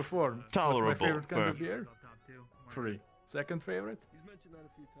told you It's before. tolerable What's my favorite kind of for- beer? Free. Second favorite?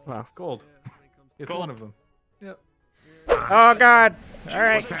 Wow. Cold. It's Cold. one of them. Yep. Oh God! All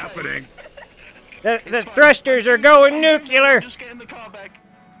right. What's happening? The thrusters are going nuclear. Just get in the car back.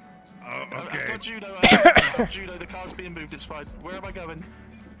 Oh, okay. I've got Judo. Judo, the car's being moved. It's fine. Where am I going?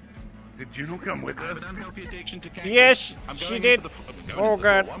 Did Judo come with us? Unhealthy addiction to cactus. Yes, I'm she going did. into the Oh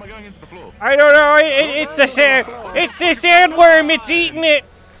God! Why am I going into the floor? I don't know. It's the sand. It's the sandworm. It's eating it.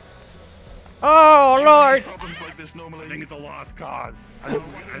 Oh Lord! I think it's a lost cause. I think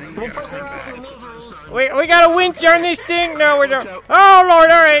we gotta come back. We got a winch on this thing. No, we don't. Oh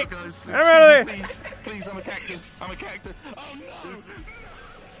Lord! All right. I'm out of there. Please, I'm a cactus. I'm a cactus. Oh no!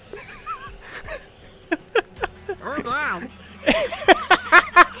 Oh God!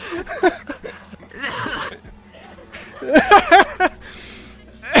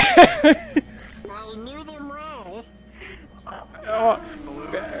 I knew them wrong.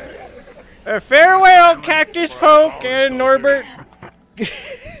 Farewell, cactus folk and Norbert.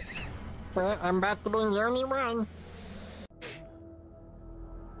 Well, I'm about to be the only one.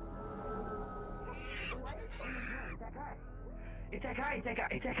 It's that guy, it's that guy,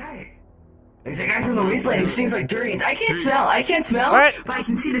 it's that guy. It's that guy from the wasteland who stinks like durians. I can't smell, What? but I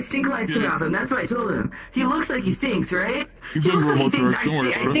can see the stink lines coming off him. That's what I told him. He looks like he stinks, right? He He's looks under like he remote thinks direct, don't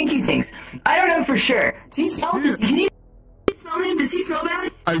worry I about think he stinks. I don't know for sure. Does he smell? Can you smell him? Does he smell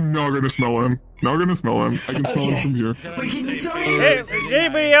bad? I'm not gonna smell him. Not gonna smell him. I can smell him from here. Wait, can you smell him? Hey, is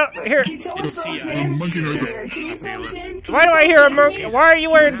anybody out here? Can someone smell his man? Monkey noises. Can you smell his man? Why do I hear a monkey? Why are you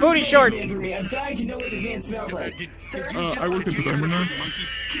wearing booty shorts? I'm dying to know what this man smells like. I work at the diner now.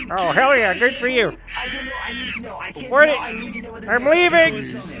 Oh, hell yeah, good for you. I don't know, I need to know. I can't Where smell. did- I need to know what this I'm man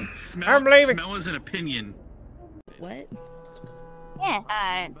leaving. smells like. I'm leaving. Smell is an opinion. What?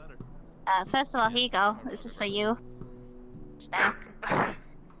 Yeah, first of all, here you go. This is for you. But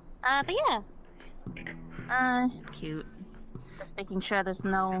yeah. Cute. Just making sure there's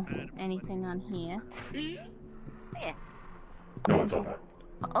no anything on here. Yeah. No one's on that.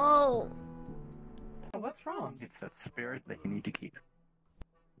 Oh. What's wrong? It's that spirit that you need to keep.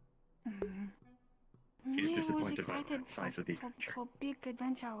 She's disappointed by the size of the adventure. For big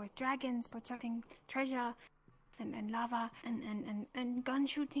adventure with dragons protecting treasure and lava and gun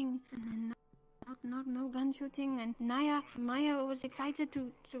shooting and then no gun shooting and Maya was excited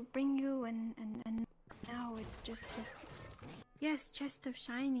to bring you and now it just yes, chest of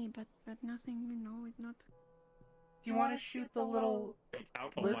shiny but nothing, you know, it's not. Do you want to shoot the little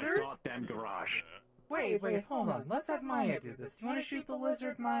lizard? Oh my goddamn garage. Wait, hold on. Let's have Maya do this. Do you want to shoot the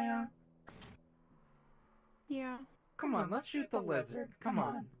lizard, Maya? Yeah. Come on, let's shoot the lizard. Come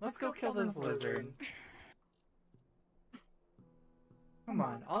on. Let's go kill this lizard. Come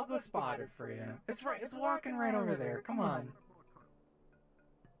on, I'll go spot it for you. It's walking right over there. Come on.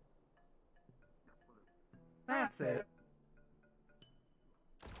 That's it.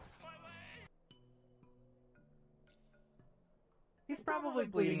 He's probably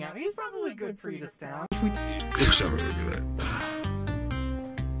bleeding out. He's probably good for you to stab. Let's have a look at that.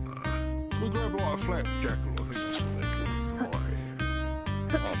 We'll grab like a flat jackal. I think that's what they call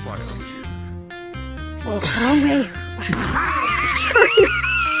it. I'll buy it over here. Oh, wrong way. Sorry.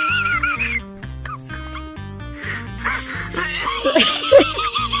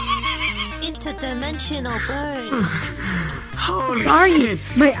 Interdimensional bird. Holy sorry, shit.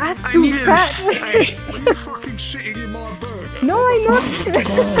 My ass too fat. Are you fucking sitting in my burger? No, I'm not.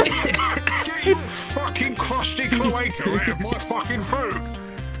 Get your fucking crusty cloaca out of my fucking food.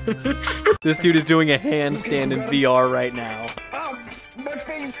 This dude is doing a handstand in VR right now. Oh, my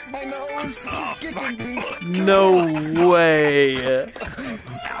face, my nose, it's kicking me. No way.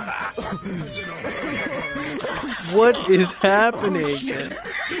 What is happening?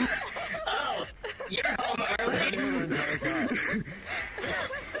 You're home early.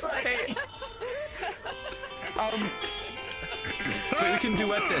 We can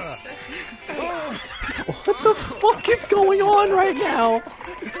duet this. What the fuck is going on right now?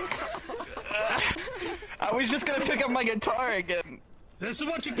 I was just gonna pick up my guitar again. This is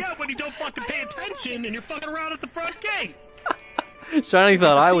what you get when you don't fucking pay attention and you're fucking around at the front gate. Shiny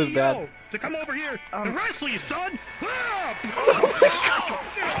thought I was bad. To come over here and wrestle you, son. He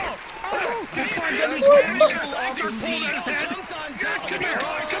finds out his man, he's got lasers pulled out his head. Come here,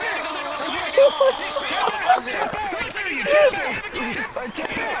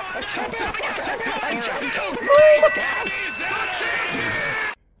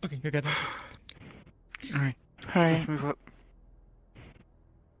 Okay, you're good. Alright. Alright, move up.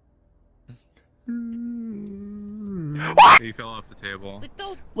 He fell off the table.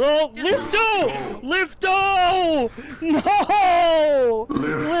 Well, Lifto! Lifto! No!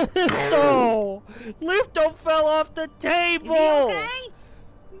 Lifto! Lifto fell off the table! Okay?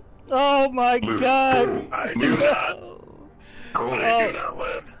 Oh my god! I do not. Only do not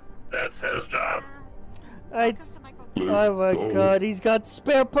lift. That's his job. Oh my god, he's got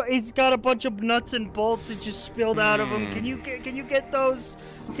he's got a bunch of nuts and bolts that just spilled out of him. Can you get those?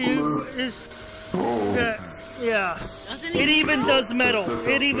 Can you yeah. It even does metal.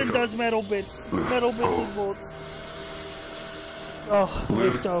 It even does metal bits and bolts. Oh,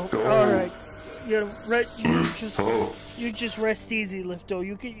 Lifto. Alright. You just rest easy, Lifto.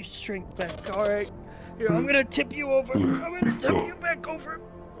 You get your strength back, alright? Here, I'm gonna tip you over. I'm gonna tip you back over.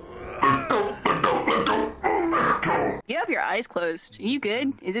 You have your eyes closed. Are you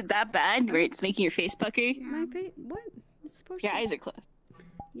good? Is it that bad where it's making your face pucker? My face? What? It's supposed Your to... eyes are closed.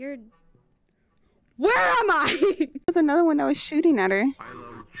 You're... Where am I? There's another one that was shooting at her.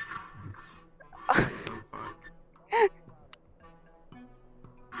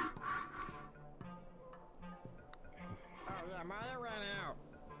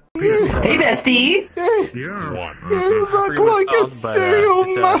 Hey, Hey, bestie. That's like a cereal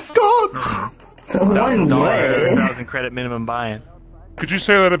mascot. $1,000 credit minimum buy-in. Could you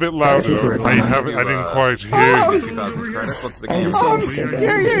say that a bit louder? I didn't quite hear you. 2,000 credits. What's the game?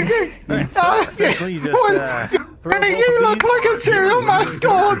 You look like a cereal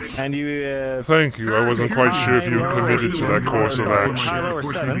mascot. And you. Thank you. I wasn't quite sure if you were committed to that course of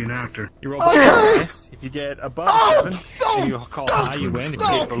action. You roll both dice. If you get above 7, then you call high, you win. If you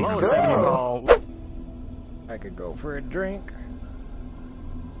get below 7, you call. I could go for a drink.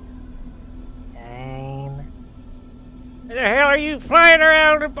 Where the hell are you flying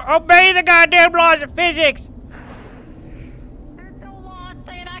around? Obey the goddamn laws of physics! There's no law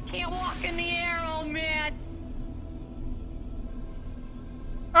saying I can't walk in the air, oh man!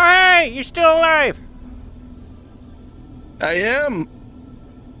 Oh hey, you're still alive! I am.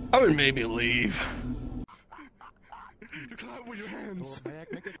 I would maybe leave. Clap with your hands.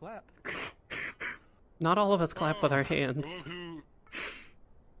 Make it clap. Not all of us clap with our hands.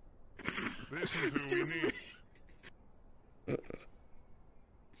 Excuse me.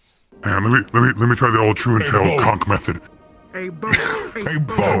 And let me try the old true and tail conk method. Hey, Bo. Hey,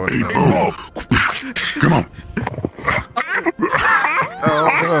 Bo. Hey, Bo. Come on.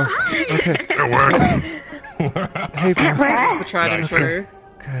 Okay. It works. Hey, Bo. That's the tried and true.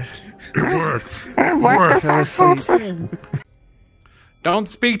 Good. It works. It works. Don't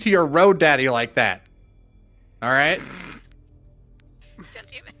speak to your road daddy like that. All right?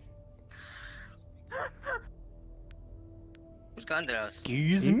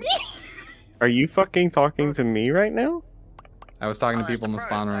 Excuse me? Are you fucking talking to me right now? I was talking to people in the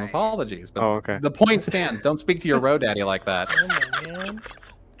spawn room. Apologies, but okay. The point stands. Don't speak to your road daddy like that.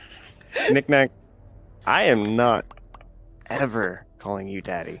 Knick-knack, I am not ever calling you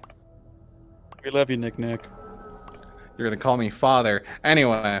daddy. We love you, Knick-knack. You're gonna call me father.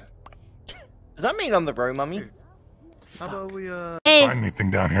 Anyway. Does that mean I'm the bro mummy? How about we, Hey. Find anything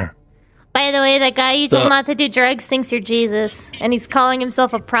down here? By the way, that guy you told not to do drugs thinks you're Jesus, and he's calling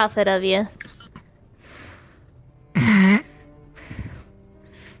himself a prophet of you.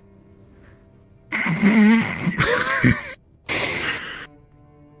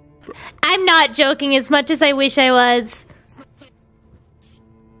 I'm not joking as much as I wish I was.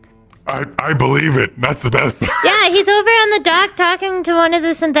 I believe it. That's the best. Yeah, he's over on the dock talking to one of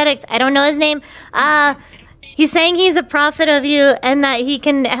the synthetics. I don't know his name. He's saying he's a prophet of you and that he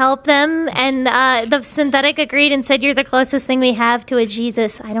can help them. And the synthetic agreed and said you're the closest thing we have to a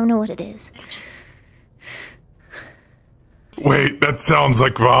Jesus. I don't know what it is. Wait, that sounds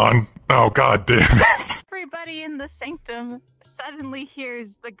like Ron. Oh, god damn it. Everybody in the sanctum suddenly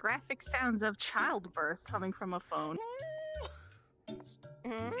hears the graphic sounds of childbirth coming from a phone.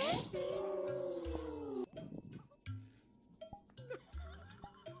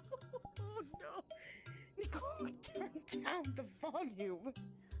 Turn down the volume.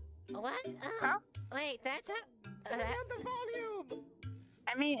 What? Wait, that's a. Turn down the volume.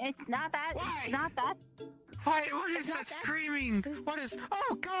 I mean, it's not that. Why? It's not that. Why? What is that screaming? What is?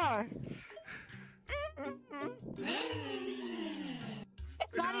 Oh God!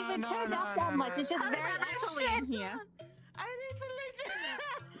 It's not even turned up that much. It's just very echoey in here. I need to leave.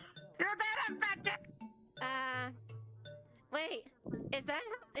 You're that wait. Is that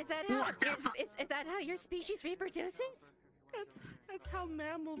how your species reproduces? That's how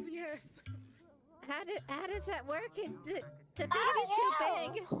mammals, yes. How does that work? The baby's too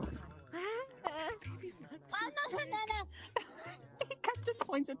big. Baby's not too big. No. He just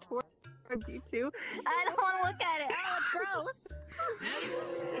points it towards you two. I don't want to look at it. Oh, it's gross.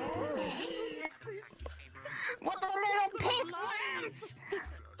 What the little pink ones?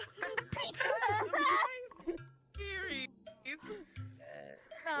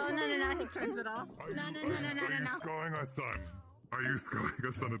 No. He turns it off. No. Are you scarring our son? Are you scarring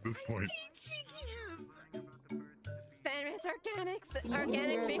our son at this point? Fenris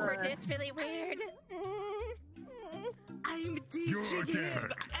organics reproduce really weird. I'm DJ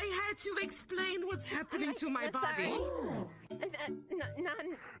Gib. I had to explain what's happening to my body.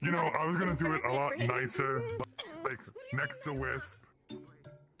 You know, I was gonna do it a lot nicer. Like, next to Wisp.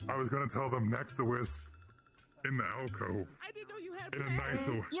 I was gonna tell them next to Wisp in the alcove. I didn't know you had in a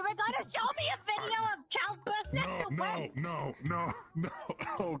nicer way. You were gonna show me a video of childbirth next to Wisp? No.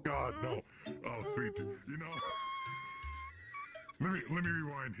 Oh God, no. Oh, sweet. You know. Let me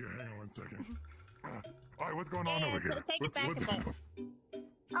rewind here. Hang on 1 second. All right, what's going on over here? Take it back a bit.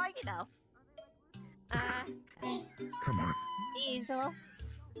 Oh, you know. Come on. Diesel.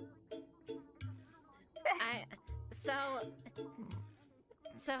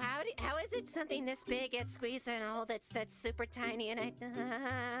 So how is it something this big gets squeezed in a hole that's super tiny and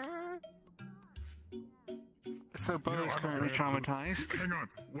So Bo's currently traumatized. Hang on,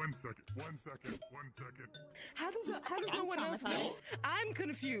 1 second, 1 second, 1 second. How does no one else know? I'm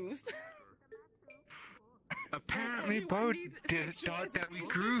confused. Apparently, Bo thought that we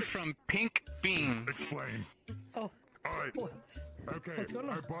grew from pink beans. Explain. Oh. Alright. Okay, I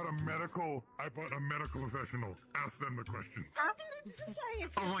bought a medical professional. Ask them the questions.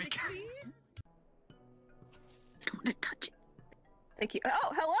 Oh my god. I don't want to touch it. Thank you.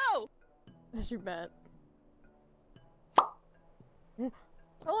 Oh, hello! That's your bet.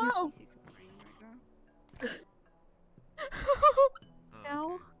 Hello!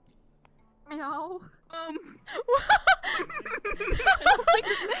 No. No. I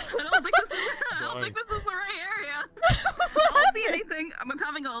don't think this is the right area. I don't see anything. I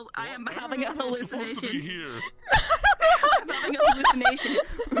am having a hallucination. I'm having a hallucination.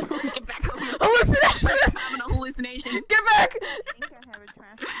 Get back over here. Hallucination! I'm having a hallucination. Get back! I think I have a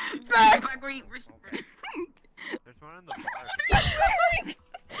trash. Back! There's one in the park. What are you saying?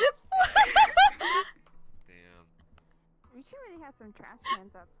 Damn. We should really have some trash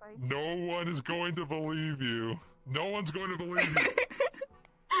cans outside. No one is going to believe you. No one's going to believe you.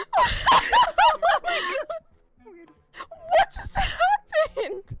 What just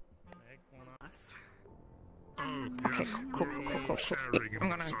happened? Oh, Okay, yes. cool. Sharing I'm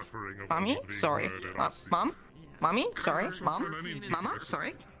and gonna. suffering of Mommy, others being sorry. murdered, I see. Mom? Mommy, sorry. Mom? Mama,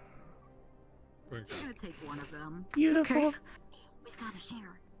 sorry. I'm gonna take one of them. Beautiful. Okay. We've gotta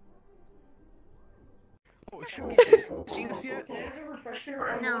share. Oh, seen this yet?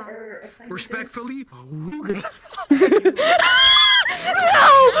 No. Respectfully? No!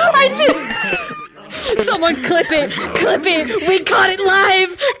 I did. Someone clip it! Clip it! We caught it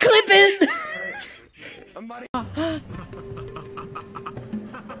live! Clip it!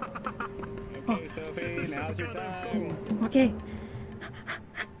 Okay.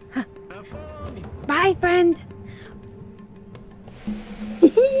 Bye, friend.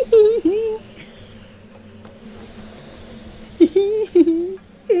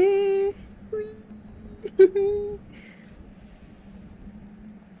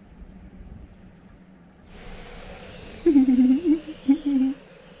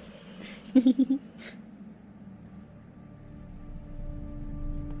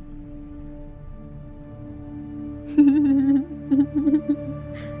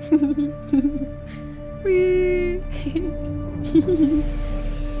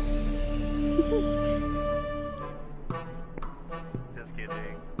 Just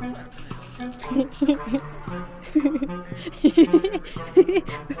kidding.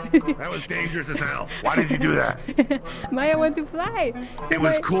 That was dangerous as hell. Why did you do that? Maya want to fly. It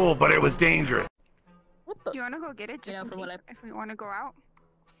was cool, but it was dangerous. Do you want to go get it? Just if we want to go out.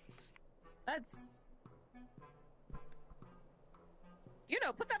 That's.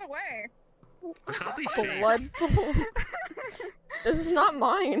 Put that away. It's oddly A shaped. blood pool. This is not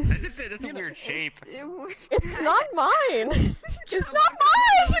mine. That's a weird shape. It's not mine. It's not mine. It's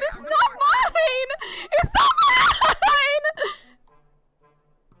not mine. It's not mine.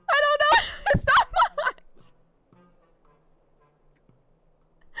 I don't know. It's not mine.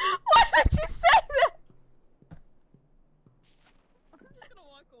 Why did you say that? I'm just gonna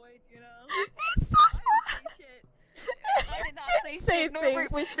walk away, Gino. It's not mine. I did not say Say shit. things.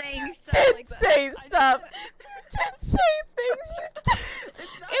 Norbert was saying stuff Didn't like that. say stuff. You didn't say things.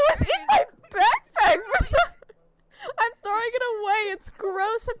 It was in my backpack for some. I'm throwing it away. It's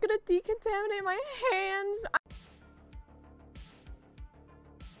gross. I'm gonna decontaminate my hands.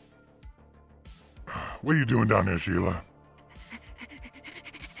 What are you doing down there, Sheila?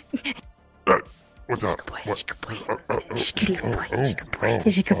 What's up? What? He's a good boy.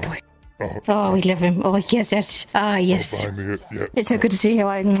 He's a good boy. Oh, we love him. Oh, yes, yes. Ah, yes. Buy me it. Yeah. It's so good to see you.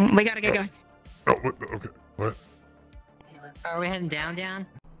 We gotta get going. Oh, what? Okay. What? Are we heading down?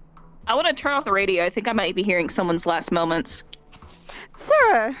 I want to turn off the radio. I think I might be hearing someone's last moments.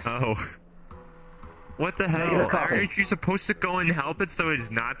 Sarah! Oh. What the hell? Aren't you supposed to go and help it so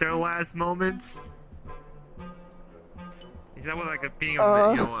it's not their last moments? Is that what being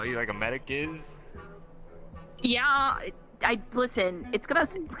like a medic is? Yeah, listen. It's gonna.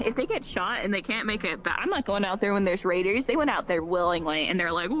 If they get shot and they can't make it back, I'm not going out there when there's raiders. They went out there willingly, and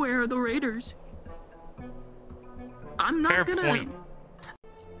they're like, "Where are the raiders?" I'm not gonna. Point.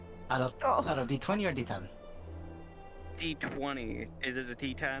 Out of D20 or D10? D20. Is it a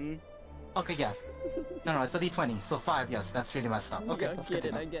D10? Okay, yes. No, it's a D20. So 5, yes. That's really messed up. Okay, let's Get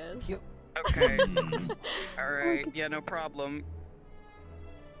it, continue. I guess. Okay. Alright, yeah, no problem.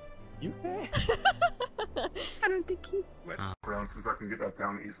 You okay? I don't think he. Around since I can get that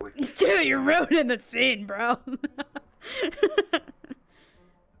down easily. Dude, you're ruining the scene, bro.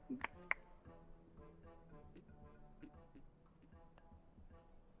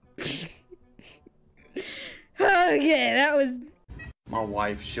 Okay, that was. My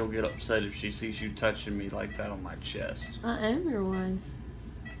wife, she'll get upset if she sees you touching me like that on my chest. I am your wife.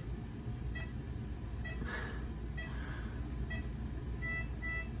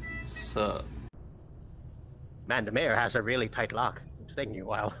 Sup? Man, the mayor has a really tight lock. It's taking you a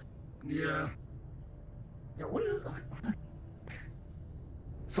while. Yeah. Yeah, what is that?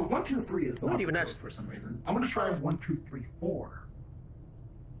 So 1, 2, 3 is not even the that? code for some reason. I'm gonna try 1, 2, 3, 4.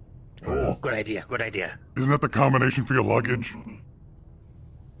 Oh, good idea, good idea. Isn't that the combination for your luggage?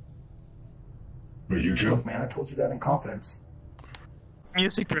 Are you Joe? Man, I told you that in confidence.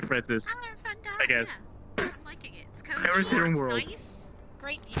 Music preferences, I guess. Every different world.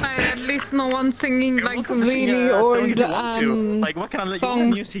 At least no one singing like Sing, really song old you want to. Like, what kind of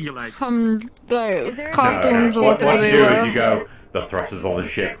songs, music you like? some like cartoons or What whatever you they do were. is you go, the thrusters on the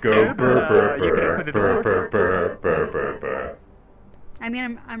ship go burr burr burr burr burr burr burr burr burr. I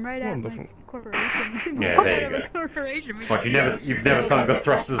mean, I'm right at my corporation. Yeah, there you go. Corporation. What, you've never sung the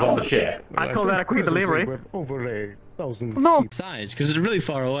thrusters on the ship? I call that a quick delivery. No size, because it's really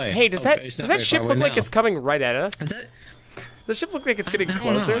far away. Hey, does Okay, it's not that very ship far look away like now. it's coming right at us? Does the ship look like it's getting I don't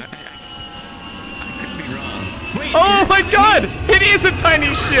closer? know. I could be wrong. Wait, Oh my god! It is a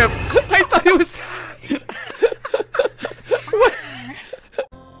tiny ship! I thought it was... What?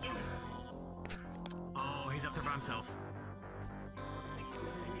 Oh, he's up there by himself.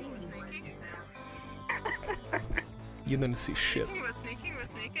 You didn't see shit. We're sneaking.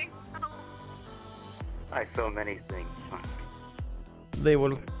 I saw many things. They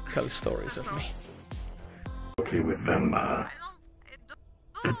will tell stories of me. Okay with them,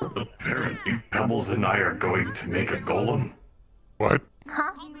 apparently Pebbles and I are going to make a golem. What?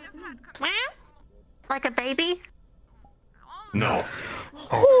 Huh? Like a baby? No.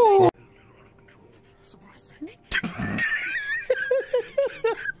 Oh.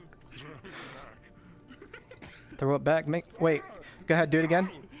 Throw it back. Wait. Go ahead. Do it again.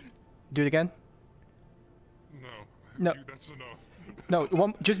 Do it again. No. That's enough.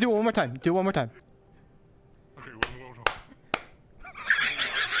 No. Just do it one more time. Do it one more time. Okay,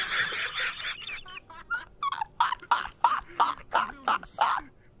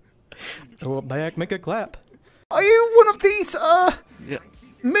 Throw it back. Make it clap. Are you one of these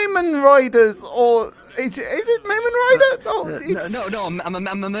Moomin Riders, or is it Moomin Rider? No,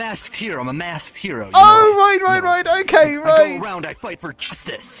 I'm a masked hero. I'm a masked hero. You Oh, right. Okay, I right. go around, I fight for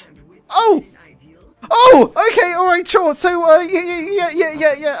justice. Oh, okay, all right, sure. So,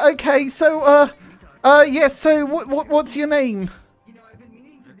 yeah. Okay, so, yeah. So, what's your name?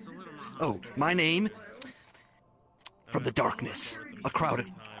 Oh, my name. From the darkness, a crowd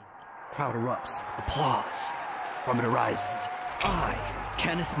erupts. Applause. From it arises. I,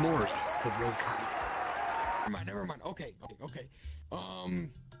 Kenneth Mori, the Road Kite. Never mind. Okay.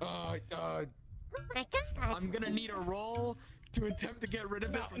 I'm gonna need a roll to attempt to get rid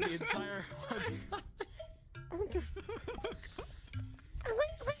of it from the entire website.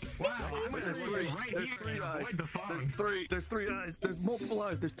 Wow, there's three eyes. There's three eyes. There's multiple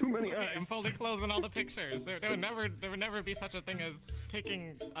eyes. There's too many eyes. I'm fully clothed in all the pictures. There would never be such a thing as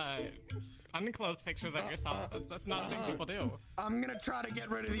taking unclothed pictures of yourself. That's not a thing people do. I'm gonna try to get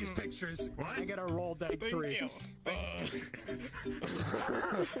rid of these pictures. I get a roll deck 3. Thank you.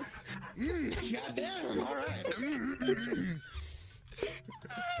 Goddamn. All right.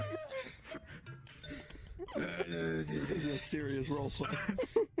 This is a serious roleplay.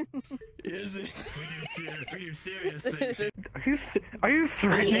 Is it? We do serious things. Are you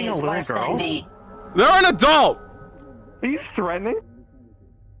threatening a little girl? They're an adult! Are you threatening?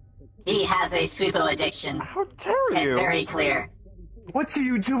 He has a sweepo addiction. How dare you? It's very clear. What do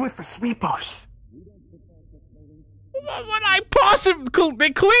you do with the sweepos? What would I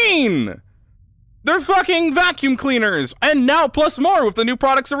possibly clean? They're fucking vacuum cleaners, and now plus more with the new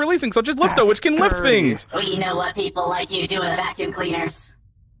products they're releasing, such as Lifto, which can lift things. We know what people like you do with vacuum cleaners.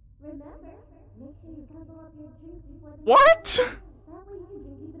 What?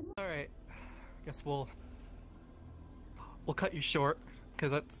 Alright. Guess we'll cut you short,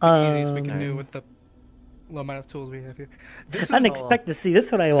 because that's the easiest we can do with the low amount of tools we have here. I didn't expect to see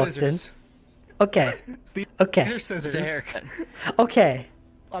this when I walked in. Okay. Okay. These are scissors. It's a haircut. Okay.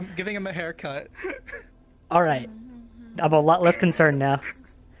 I'm giving him a haircut. Alright. I'm a lot less concerned now.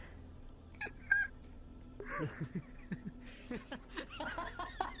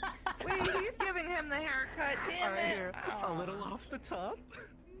 Wait, he's giving him the haircut, damn it. Here, a little off the top.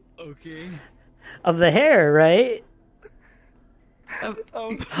 Okay. Of the hair, right?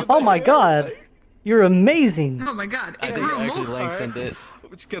 Oh my god. You're amazing. Oh my god, it grew more. lengthened it. I'm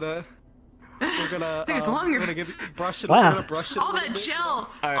just gonna We're gonna. I think it's longer. We're gonna brush it. Wow. We're gonna brush it. All that gel,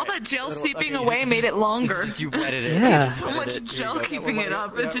 All all that gel seeping okay, away made it longer. You wetted it. Yeah. There's so much gel keeping it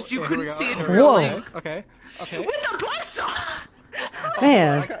up. It's just you couldn't see its Whoa. real length. Okay. Okay. With the buzzsaw.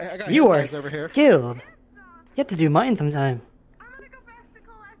 Man, I got you are guys over here. skilled. You have to do mine sometime.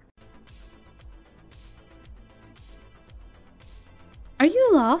 Are you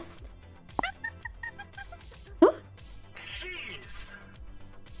lost?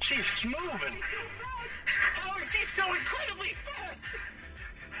 She's moving. How is she so incredibly fast?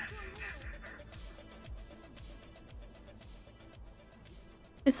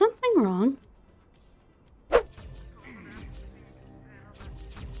 Is something wrong?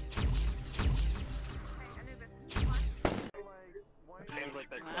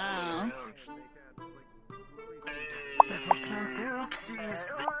 Wow.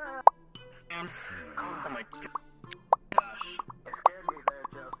 Oh my gosh.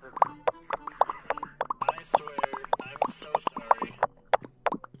 I swear, I'm so sorry.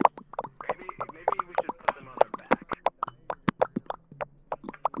 Maybe we should put them on our back.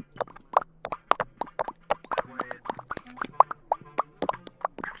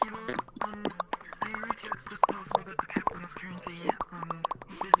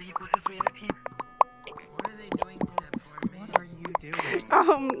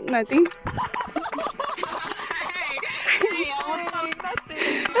 Nothing.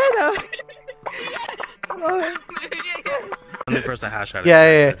 I'm the first to hash out.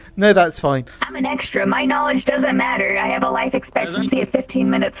 Yeah. No, that's fine. I'm an extra. My knowledge doesn't matter. I have a life expectancy of 15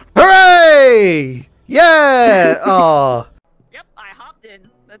 minutes. Hooray! Yeah! Oh. Yep, I hopped in.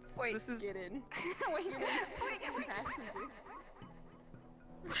 This is get in.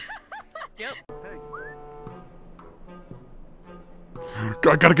 Yep.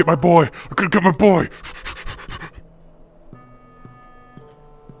 I gotta get my boy. I gotta get my boy.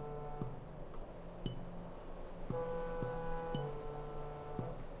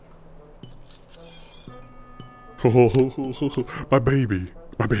 My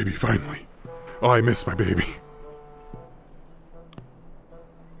baby, finally. Oh, I miss my baby.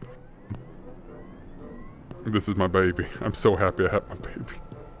 This is my baby. I'm so happy I have my baby.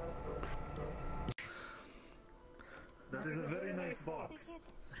 That is a very nice box.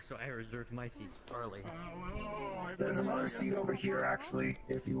 So I reserved my seat early. There's another seat over here, actually.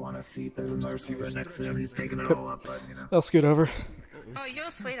 If you want a seat, there's another seat right next to him. He's taking it all up, but you know. I'll scoot over. Oh,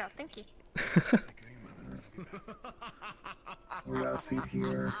 you're sweet out. Thank you. We got a seat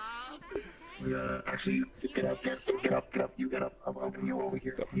here. We got actually get up. You get up. I'll open you over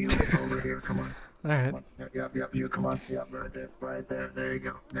here. You over here. Come on. All right. Come on. Yep. You come on. Yep. Right there. There you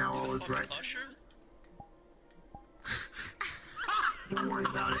go. Now all is right. Don't worry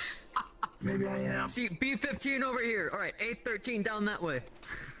about it. Maybe I am. Seat B15 over here. All right, A13 down that way.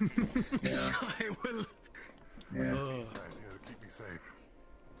 Yeah. I will. Yeah. Keep me safe.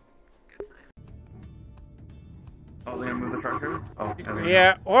 Oh, they're gonna move the trucker? Oh,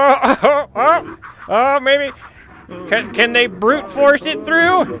 Yeah. Oh, maybe. Can they brute force it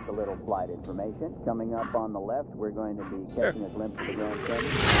through? Just a little flight information. Coming up on the left, we're going to be catching a glimpse of the Grand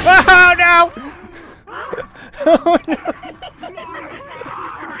Canyon. Oh no! Oh no!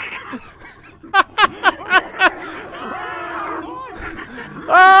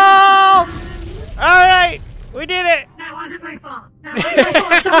 Oh! All right, we did it. That wasn't my fault. That wasn't my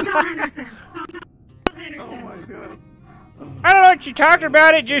fault. Don't tell Henderson. Don't tell Henderson. Oh my god. I don't know what you talked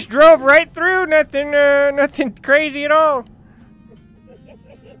about. It just drove right through. Nothing crazy at all.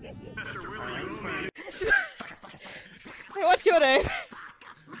 Hey, what's your name?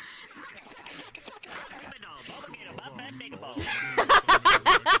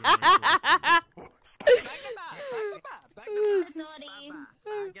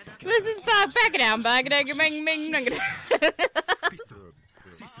 This is back it down, back it down, bang, bang, bang.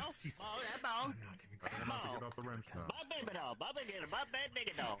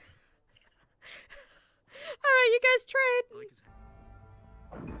 Alright, you guys trade.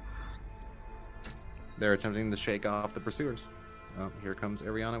 They're attempting to shake off the pursuers. Oh, here comes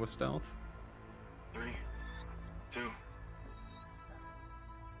Ariana with stealth. 3, 2.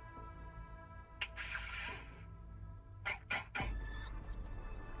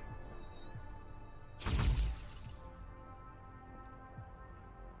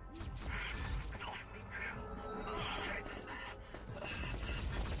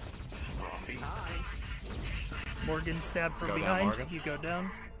 Morgan stabbed from Go down, behind. Morgan. You go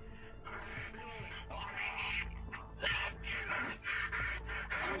down.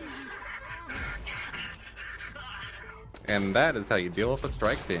 And that is how you deal with a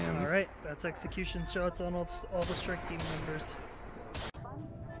strike team. All right, that's execution shots on all the strike team members.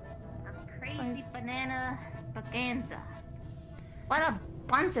 Anza. What a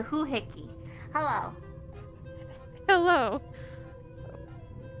bunch of hoohickey. Hello. Hello.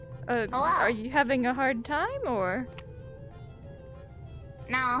 Hello. Are you having a hard time, or?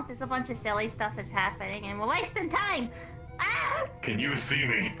 No, just a bunch of silly stuff is happening and we're wasting time. Ah! Can you see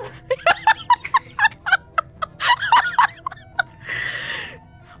me?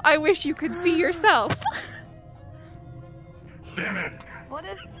 I wish you could see yourself. Damn it. What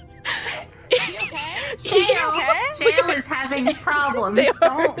is... You okay? Shale is having problems.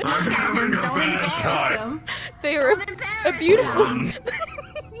 Don't look at him. Don't embarrass him. They are a beautiful...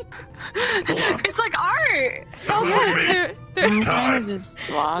 It's like art! Oh yes,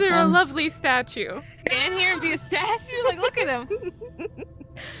 they're a lovely statue. Stand here and be a statue? Like, look at him.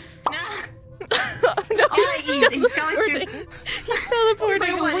 No, he's teleporting. He's teleporting.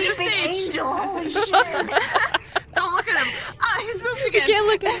 He's like a weeping angel. Holy shit. Don't look at him. Ah, he's moved again. You can't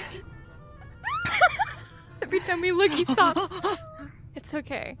look at him. Every time we look, he stops. It's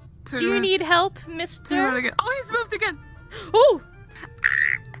okay. Do you need help, Mr.? Oh, he's moved again. Oh!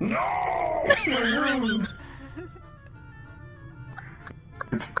 No!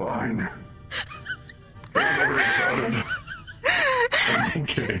 It's fine. I'm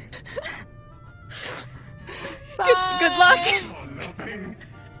okay. Good luck. Nothing.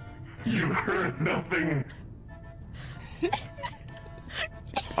 You heard nothing.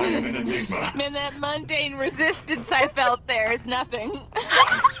 I'm an enigma. Man, that mundane resistance I felt there is nothing.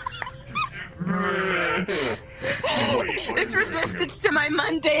 It's resistance to my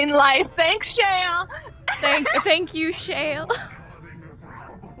mundane life. Thanks, Shale. Thank you, Shale.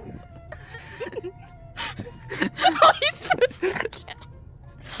 Oh, he's frozen again.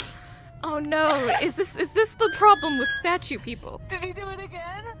 Oh no! Is this the problem with statue people? Did he do it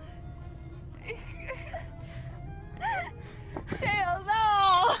again? Shale,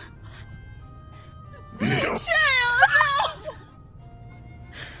 no! Shale,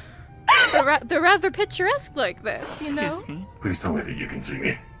 no! They're rather picturesque like this, you know? Excuse me. Please tell me that you can see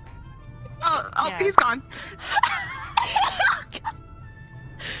me. Oh, he's gone.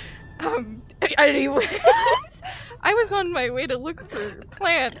 Anyways, I was on my way to look for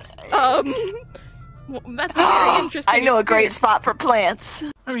plants. Well, that's a very interesting. I know a great experience. spot for plants.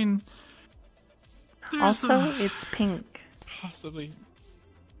 I mean, Also, it's pink. Possibly.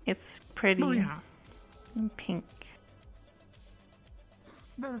 It's pretty. Oh yeah. Pink.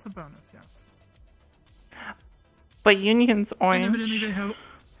 That is a bonus, yes. But Union's And evidently orange. they have.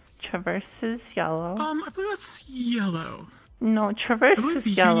 Traverse is yellow. I believe that's yellow. No, Traverse I believe is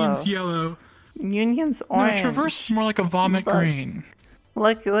yellow. Union's yellow. Union's orange. No, Traverse is more like a vomit Look. green.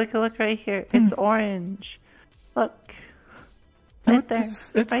 Look right here. It's orange. Look. Right there.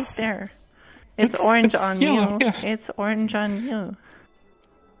 Right there. It's orange on yellow, you. yes. It's orange on you.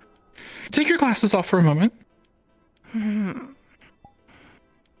 Take your glasses off for a moment. Hmm.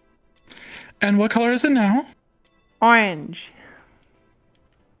 And what color is it now? Orange.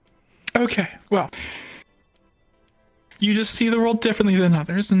 Okay, well. You just see the world differently than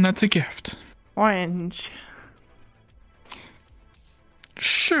others, and that's a gift. Orange.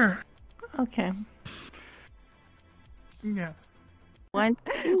 Sure. Okay. Yes. One.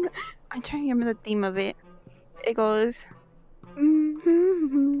 I'm trying to remember the theme of it. It goes.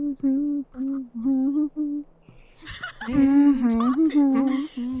 My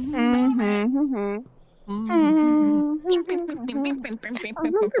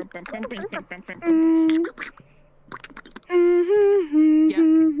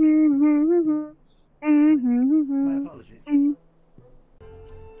apologies.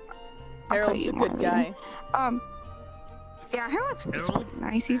 Harold's a good guy. Yeah, Harold's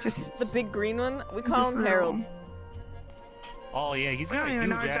nice. He's just The big green one. We call just him Harold. Oh yeah, he's I got don't a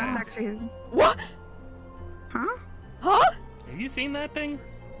even huge know if that's ass. actually his. What? Huh? Huh? Have you seen that thing?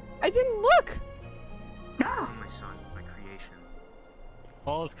 I didn't look. No. My son, my creation.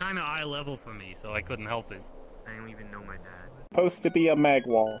 Well, it's kind of eye level for me, so I couldn't help it. I don't even know my dad. Supposed to be a mag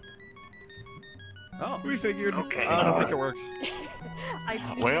wall. Oh, we figured. Okay. I don't think it works.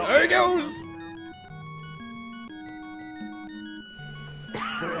 Well, there it goes.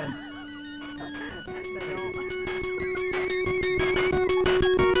 Yeah,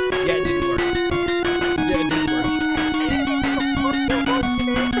 it didn't work. Yeah, it didn't work.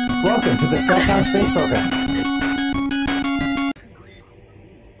 Welcome to the Skytown Space Program.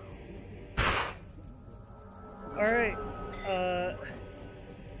 Alright,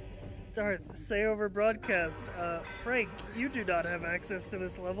 Darth, say over broadcast, Frank, you do not have access to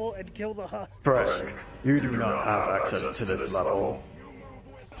this level and kill the hostage. Frank, you do not have access to this level.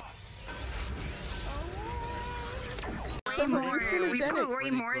 It's a We put way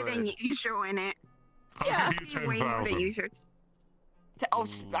more than usual in it. Yeah, Yeah. give you Wait for the 10,000. user. Oh,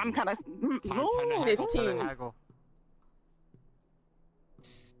 I'm kind of. 15.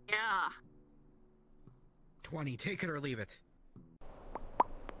 Yeah. 20. Take it or leave it.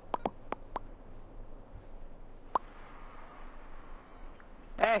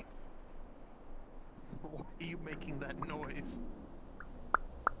 Hey. Why are you making that noise?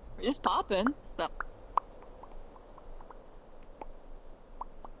 We're just popping. Stop.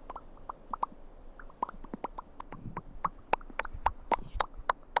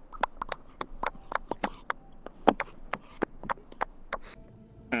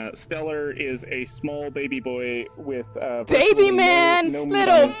 Stellar is a small baby boy with Baby man! no little meat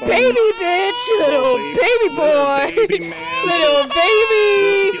on his baby bones. bitch! Little baby boy! Little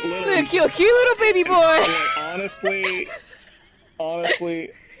baby! Little cute little baby boy! Honestly, oh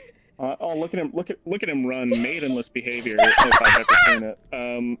look at him run, maidenless behavior if I've ever seen it.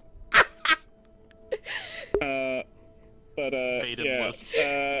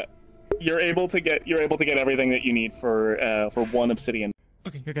 Yeah, you're able to get everything that you need for 1 obsidian.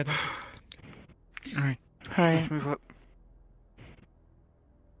 Okay, you're good. Alright. Hi. Let's move up.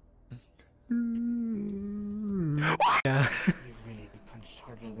 Yeah. You really punched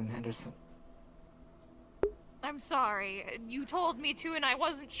harder than Henderson. I'm sorry. You told me to, and I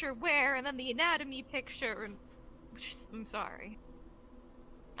wasn't sure where, and then the anatomy picture, and I'm sorry.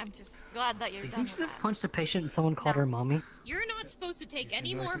 I'm just glad that you're Did done you with just that. punch the patient and someone called her mommy? You're not supposed to take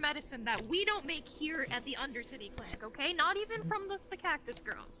any more medicine that we don't make here at the Undercity Clinic, okay? Not even from the Cactus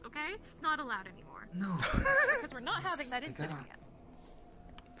Girls, okay? It's not allowed anymore. No. Because we're not having that incident again.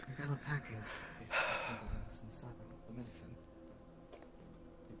 I got a package. What's inside the medicine.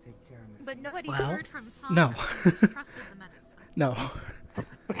 Take care of this. But nobody's Well, heard from Sandra. no. Who just trusted the medicine. No.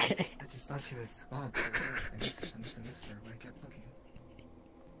 Okay. I just thought she was bad. I missed her when I kept looking.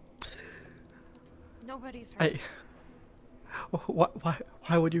 Nobody's heard. Hey.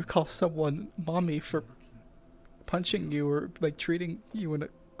 Why would you call someone mommy for punching you or like treating you in a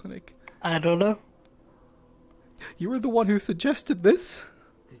clinic? I don't know. You were the one who suggested this.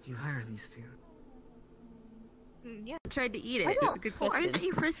 Did you hire these two? Yeah. I tried to eat it. I It's don't. a good Why question. did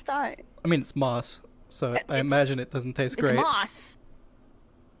you first die? I mean, it's moss, so I imagine it doesn't taste It's great. moss.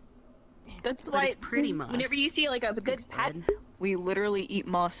 That's But why it's pretty moss. Whenever you see like a good pet, we literally eat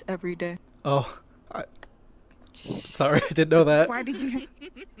moss every day. Oh, sorry, I didn't know that. Why did you?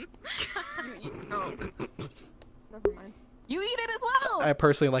 Oh, never mind. You eat it as well. I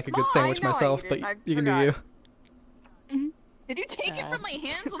personally like a good sandwich myself, but you can do you. Did you take it from my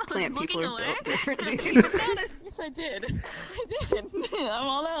hands when I was Plant looking people are away? built differently. Yes, I did. I did. I don't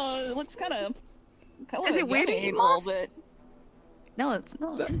know. It looks kind of. Is it weird to eat a moss? little bit? No, it's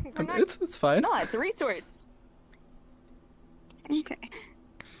not. It's fine. No, it's a resource. Okay.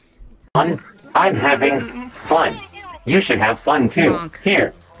 I'm having fun. You should have fun too. Bonk.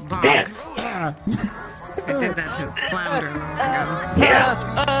 Here, Bonk. dance. I did that to a flounder a while ago. Yeah.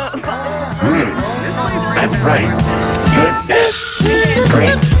 That's right. Good dance.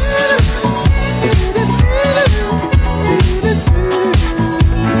 Great.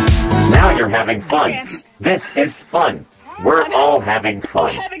 Now you're having fun. This is fun. We're all having fun.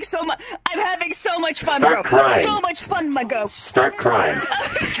 I'm having so much. I'm having so much fun, Start bro. crying. So much fun, my go. Start crying. Can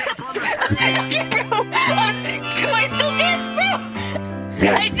I still dance, bro?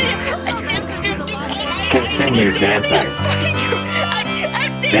 Yes. I did. Continue dancing.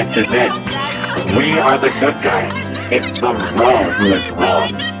 This is it. We are the good guys. It's the wrong who is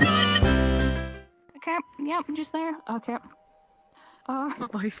wrong. Okay. Yep. Just there. Okay. Oh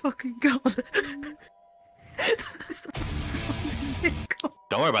my fucking god.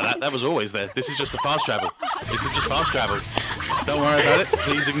 Don't worry about that. That was always there. This is just a fast travel. This is just fast travel. Don't worry about it.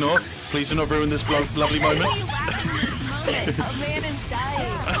 Please ignore. Please do not ruin this lovely moment. A man is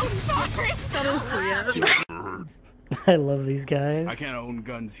dying. I'm sorry. That was I love these guys. I can't own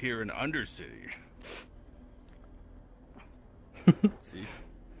guns here in Undercity. See?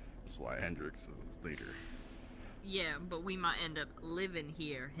 That's why Hendrix is leader. Yeah, but we might end up living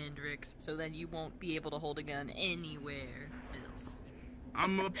here, Hendrix, so then you won't be able to hold a gun anywhere else.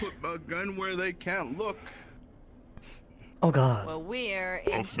 I'm gonna put my gun where they can't look. Oh god. Well, we're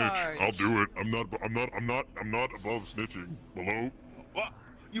in I'll snitch. charge. I'll do it. I'm not above snitching. Hello? What?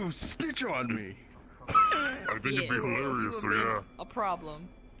 You snitch on me. I think it'd be Yes, hilarious, you so have yeah. been a problem.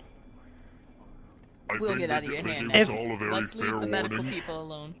 I We'll think get they out of your gave hand. us all a very Let's fair leave the medical warning. people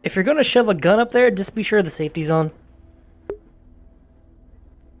alone. If you're gonna shove a gun up there, just be sure the safety's on.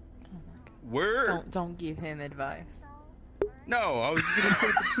 Where? Don't give him advice. No, I was gonna put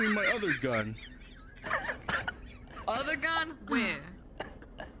it between my other gun. Other gun? Where?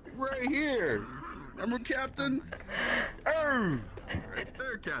 Right here. I'm a captain. Oh, right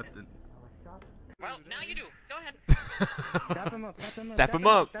there, captain. Well, now you do. Go ahead. Tap him up. Tap him up. Tap him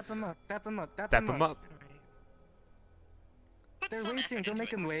up. Tap him up. Tap him up. Tap him up. They're waiting. Don't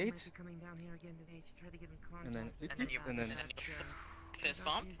make him wait. And then Fist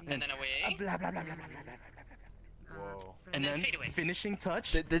bump, and then away. Blah blah blah blah blah blah. Whoa. And then fade away. finishing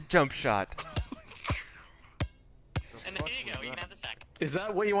touch. The jump shot. And then here you go. You can have this back. Is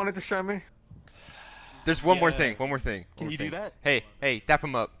that what you wanted to show me? There's one more thing. One more thing. Can you do that? Hey, hey, tap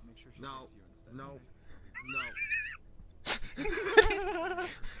him up. No. No.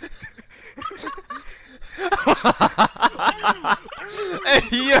 Hey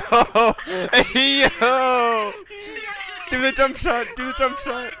yo! Hey yo! Do the jump shot! Do the jump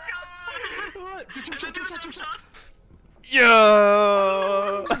shot!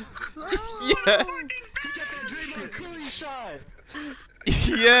 Yo! Yeah!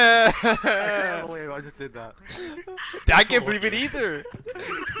 Yeah! I can't believe I just did that. I can't believe it either.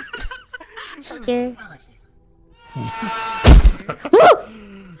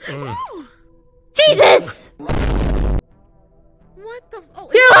 Jesus! What the? Oh,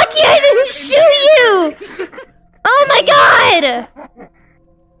 you're lucky I didn't shoot you! Oh my god!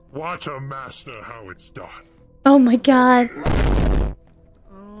 Watch a master how it's done. Oh my god.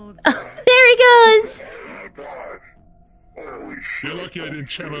 There he goes! You're lucky I didn't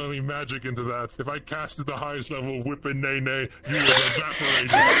channel any magic into that. If I casted the highest level of whip and nay, you would have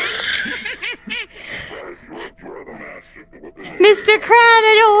evaporated. Mr. Crab,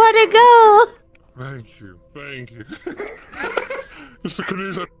 I don't want to go! Thank you, thank you. Mr.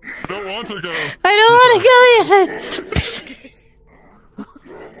 Canoes, I don't want to go. I don't want to go yet!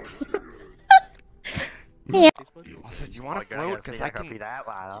 Yeah. Also, do you want to float? Because I can. You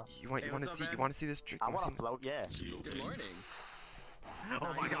want to see this trick? I want to float, yeah. Good morning.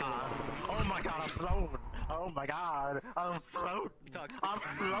 Oh my god. Oh my god, I'm floating. Oh my god, I'm floating. I'm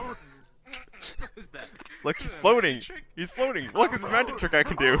floating. Look, he's floating. He's floating. Look at this magic trick I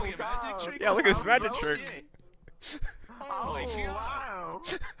can do. Yeah, look at this magic trick. Oh wow.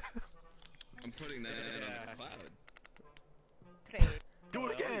 I'm putting that on a cloud. Do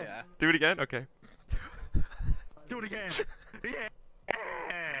it again. Do it again? Okay. Do it again. Yeah.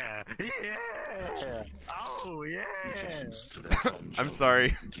 Yeah. Oh yeah. I'm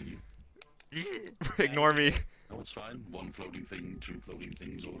sorry. Ignore me. No, it's fine. One floating thing, two floating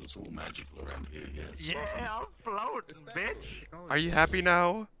things, all it's all magical around here, yes. Yeah, I'm floating, bitch. Are you happy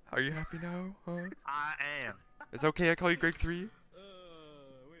now? Are you happy now? Huh? I am. It's okay I call you Greg 3? Wait a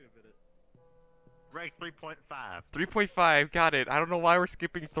minute. Greg 3.5. 3.5, got it. I don't know why we're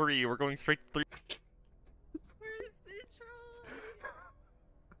skipping 3. We're going straight to 3.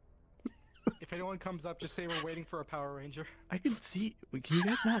 If anyone comes up, just say we're waiting for a Power Ranger. I can see. Wait, can you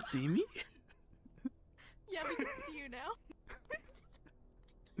guys not see me? Yeah, we can see you now.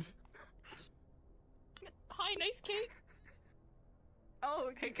 Hi, nice cake.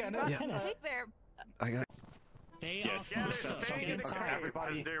 Oh, hey, Kenneth. got Yeah. some cake there. I got. Yes,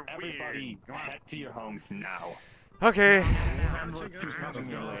 everybody, head to your homes now. Okay.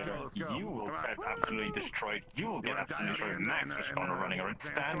 You will get absolutely destroyed. You will get absolutely destroyed. Max is gonna running around.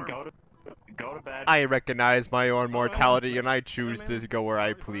 Stan, go to bed. I recognize my own mortality and I choose to go where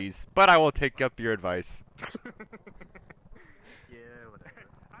I please. But I will take up your advice.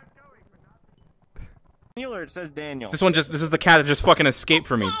 Daniel, or it says Daniel. This is the cat that just fucking escaped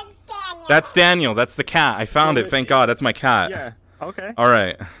from me. That's Daniel. That's the cat. I found it. Thank God. That's my cat. Yeah. Okay. All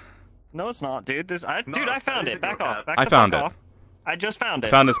right. No, it's not, dude. Dude, I found it. Back off. I found it. I just found it. I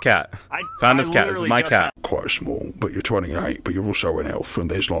found this cat. Found this cat. This is my cat. Quite small, but you're 28, but you're also an elf, and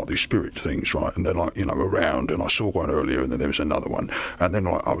there's like these spirit things, right? And they're like, you know, around, and I saw one earlier, and then there was another one, and then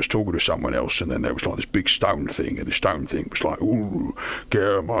like I was talking to someone else, and then there was like this big stone thing, and the stone thing was like, ooh, get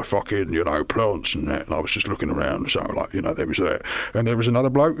out of my fucking, you know, plants and that, and I was just looking around, so like, you know, there was that, and there was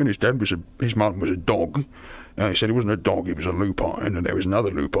another bloke, and his mum was a dog. And he said it wasn't a dog, it was a lupine, and there was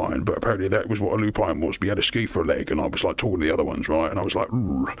another lupine, but apparently that was what a lupine was, but he had a ski for a leg, and I was like talking to the other ones, right, and I was like,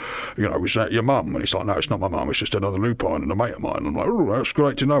 ooh, you know, was that your mum? And he's like, no, it's not my mum, it's just another lupine and a mate of mine. And I'm like, oh, that's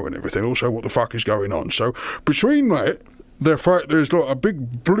great to know and everything, also what the fuck is going on? So, between that, there's like a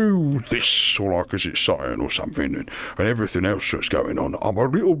big blue this, or like as it's saying, or something, and everything else that's going on, I'm a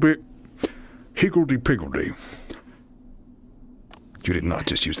little bit higgledy-piggledy. You did not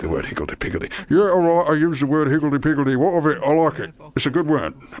just use the word higgledy-piggledy. Yeah, alright, I used the word higgledy-piggledy. What of it? I like it. It's a good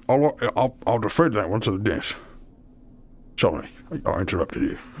word. I'll defend that one to the death. Sorry, I interrupted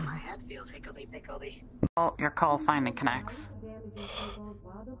you. My head feels higgledy-piggledy. Your call finally connects.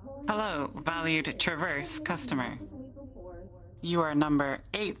 Hello, valued Traverse customer. You are number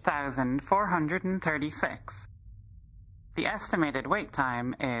 8,436. The estimated wait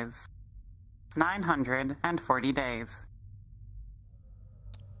time is 940 days.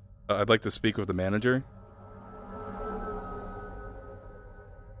 I'd like to speak with the manager.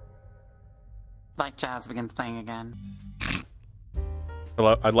 Like jazz begins playing again.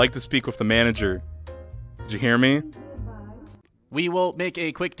 Hello, I'd like to speak with the manager. Did you hear me? We will make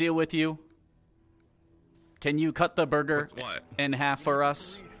a quick deal with you. Can you cut the burger in half for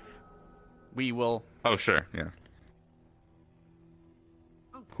us? We will. Oh, sure, yeah.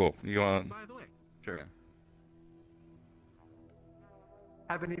 Cool. You want? By the way, Sure.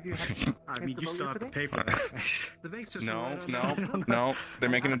 have any of you had I mean, you still have to pay for Alright. that. The bank's just No, right no, on no. They're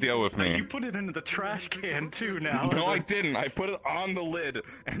making a deal with me. You put it into the trash can too now. No, I didn't. I put it on the lid,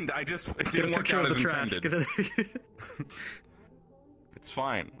 and it Get a didn't work picture out of as the trash. intended. It's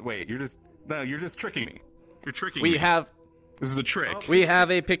fine. Wait, you're just tricking me. You're tricking me. We have. This is a trick. We have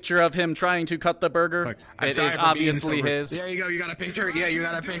a picture of him trying to cut the burger. It is obviously his. There you go. You got a picture. Yeah, you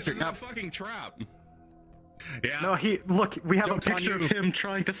got a picture. It's a fucking trap. Yeah. No, look. We have Jokes a on picture of you. him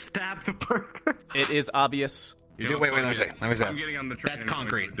trying to stab the burger. It is obvious. Wait, let me see. Let me see. I'm getting on the train. That's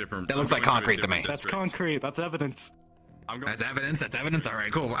concrete. Different. That looks like concrete to me. That's concrete. That's evidence. That's evidence. That's evidence. All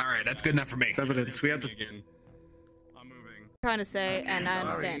right, cool. All right, that's good enough for me. It's evidence. We have to. Trying to say, and I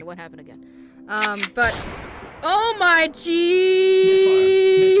understand what happened again. But oh my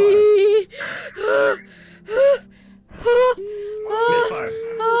gee! Misfire.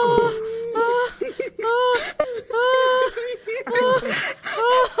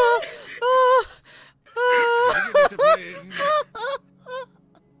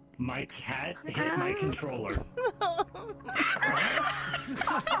 My cat hit my controller.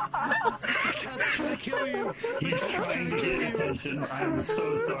 Cat's trying to kill you. He's trying to get attention. I am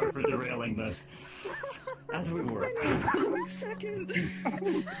so sorry for derailing this. As we were. I thought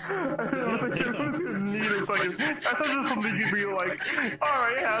this was something you'd be like,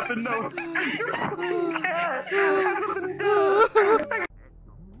 alright, happened, no. Cat, Excuse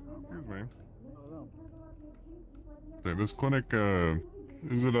me. Okay, this clinic,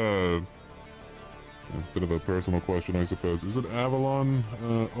 is it a bit of a personal question, I suppose. Is it Avalon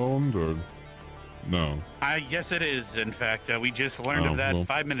owned or no? Yes, it is. In fact, we just learned Oh, of that well,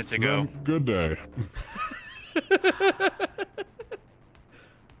 5 minutes ago. then good day.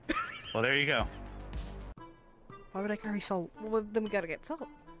 Well, there you go. Why would I carry salt? Well, then we gotta get salt.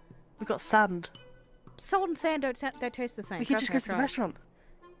 We've got sand. Salt and sand don't taste the same. We can Trust just me, go to the I've tried. restaurant.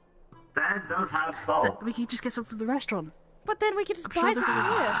 Sand does have salt. We can just get some from the restaurant. But then we can just I'm buy sure some they'll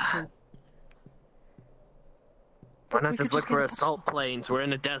here. do Why not We just could look just for get a salt plains? We're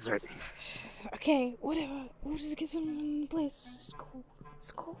in a desert. Okay, whatever. We'll just get some place. It's cool.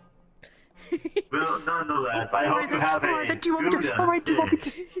 It's cool. Well, nonetheless, I hope you have a do you want me to? good Alright, do you want me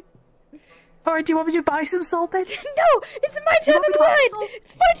to? Alright, do you want me to buy some salt then? No, it's my turn of the line.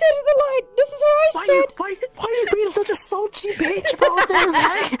 It's my turn of the line. This is where I stand. Why are you being such a salty bitch about this,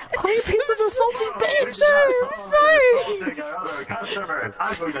 hey? Why are you being such a salty bitch? I'm sorry. Insulting our other customers.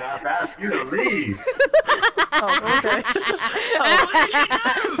 I'm going to have to ask you to leave. Oh, okay.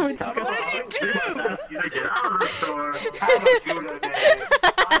 What did you do? We must ask you to get out of the store. Have a good day.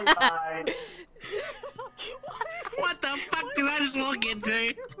 Bye-bye. What the fuck did I just walk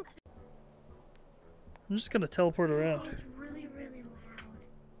into? I'm just gonna teleport around. Really, really loud.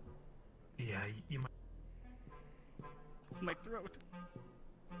 Yeah, you might. My throat.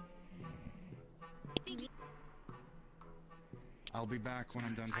 I'll be back when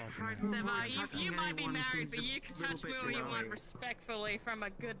I'm done talking to you. You might be married, but you can touch me where you want respectfully from a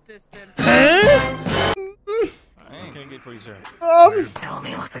good distance. What can I get for you, sir? Tell me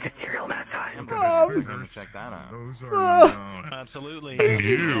he looks like a cereal mascot. I'm gonna check that out. Those Absolutely. And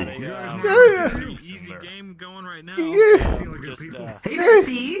you. Easy game going right now. Just, hey there,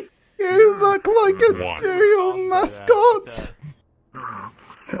 Steve. You look like a cereal mascot.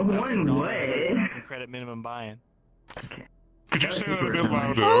 One way. Credit minimum buy-in. Could you say that a bit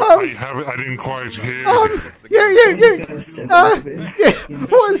louder? I didn't quite hear.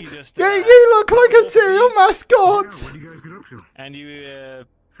 You look like a cereal mascot. And you,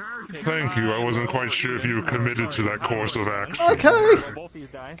 Thank you. I wasn't quite sure if you were committed to that course of action. Okay. both these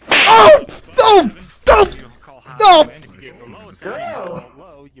dice. Oh!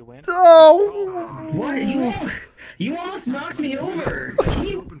 What? You almost knocked me over.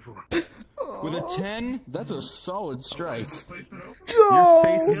 With a 10, that's a solid strike. Your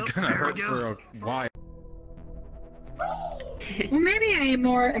face is gonna hurt for a while. Well, maybe a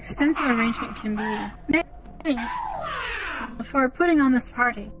more extensive arrangement can be made for putting on this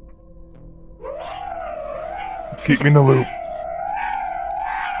party. Keep me in the loop.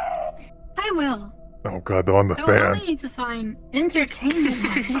 I will. Oh god, they're on the I fan. only need to find entertainment.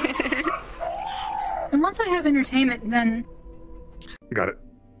 And once I have entertainment, then Got it.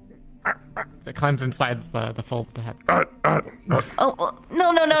 It climbs inside the fold of the head. oh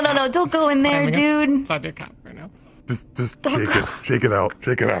no! Don't go in there, dude. Inside your cap right now. Just shake it. Shake it out.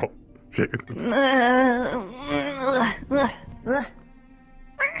 Shake it out. Shake it.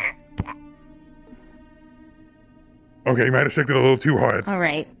 Okay, you might have shaked it a little too hard. All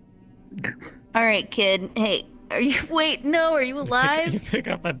right, kid. Hey, are you? Wait, no. Are you alive? You pick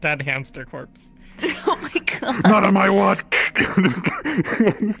up a dead hamster corpse. Oh my god! Not on my watch. Is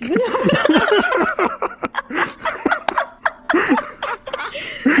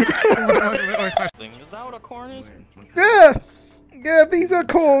that what a corn is? Yeah! Yeah, these are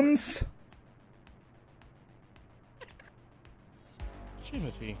corns.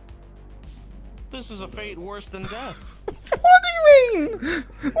 Timothy, this is a fate worse than death. What do you mean?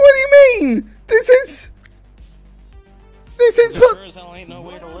 What do you mean? This is what? Sure as hell ain't no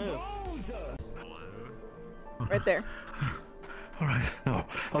way to live. Right there. All right, no,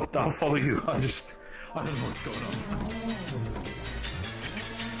 I'll follow you. I don't know what's going on.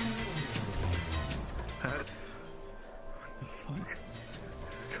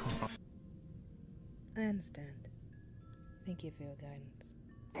 I understand. Thank you for your guidance.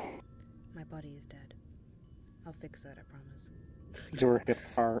 My body is dead. I'll fix that, I promise.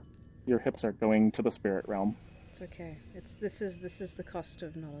 Your hips are going to the spirit realm. It's okay. This is the cost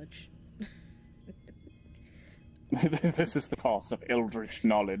of knowledge. This is the cost of eldritch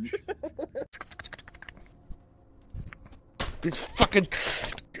knowledge. This fucking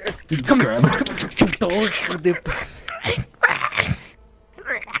come here.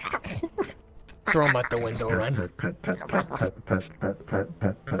 Throw him out the window, run.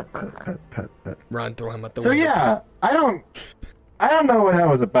 Run, throw him out the window. So yeah, I don't know what that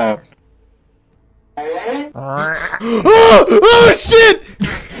was about. Oh shit!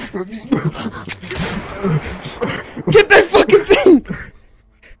 Get that fucking thing!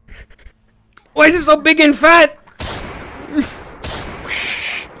 Why is it so big and fat?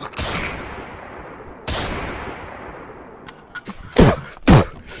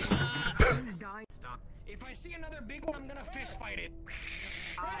 If I see another big one, I'm gonna fist fight it.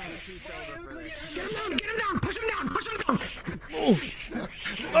 Get him down! Push him down! Push him down!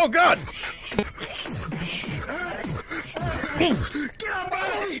 Oh god! Get up,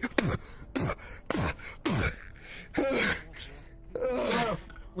 buddy!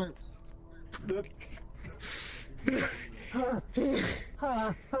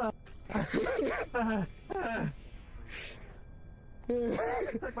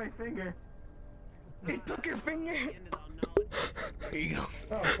 Took my finger. He took your finger. There you go.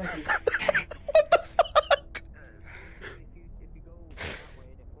 Oh, thank you.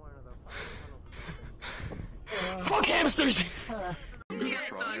 What the fuck? Fuck hamsters!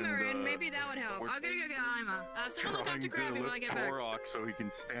 Yes, Ima in. Maybe that would help. I'm gonna go get Ima. Someone look up to Krabby while I get back. Korok so he can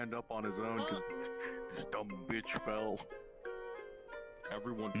stand up on his own because this dumb bitch fell.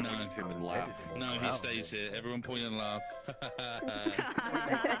 Everyone point at him and laugh. No, he stays here. Everyone point and laugh.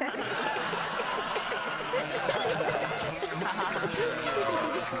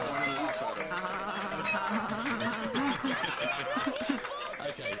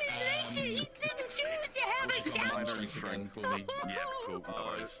 Minor in strength for me. Yeah, cool.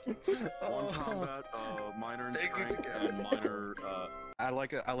 One combat, minor in strength, and minor. I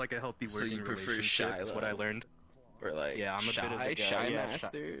like a healthy So working you prefer relationship. shy, That's what I though? learned. Or like yeah, I'm a shy, bit of the guy. shy Yeah,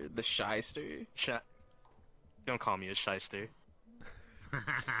 master, the shyster. Shy. Don't call me a shyster.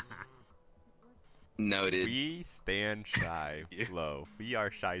 Noted. We stand shy low. We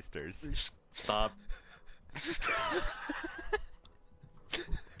are shysters. Stop.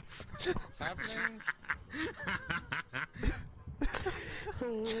 What's happening?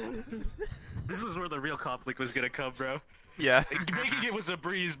 This is where the real conflict was gonna come, bro. Yeah. Making it was a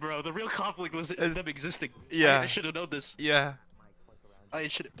breeze, bro. The real conflict was them existing. Yeah. I should have known this. Yeah. I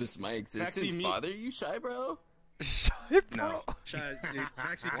should. Does my existence bother you, shy bro? Shy bro? No. Shy, dude,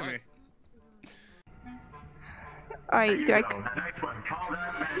 actually, come here. Alright, do I... Next one. Call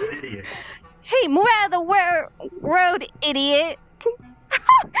that man an idiot. Hey, move out of the road, idiot!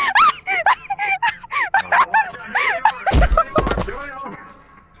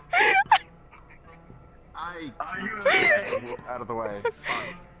 Out of the way.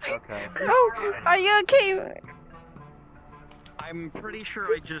 Okay. Oh, are you okay? I'm pretty sure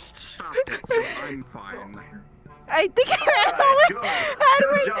I just stopped it, so I'm fine. I think how do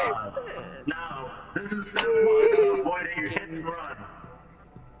we... Now, this is step one of avoiding hit and runs.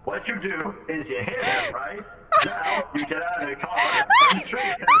 What you do is you hit him, right? Now you get out of the car and trick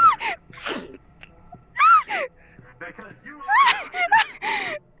him. Because you know,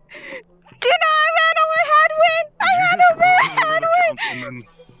 I ran over headwind! I ran over headwind!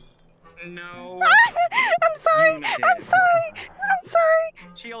 No. I'm sorry! I'm sorry! I'm sorry!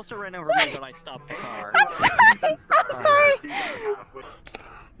 She also ran over me when I stopped the car. I'm sorry! I'm sorry!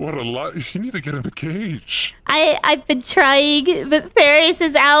 What a lot! You need to get in the cage. I've been trying, but Ferris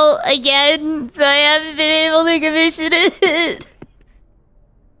is out again, so I haven't been able to commission it.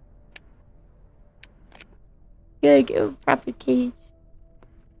 Gotta get a proper cage.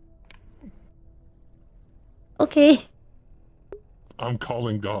 Okay. I'm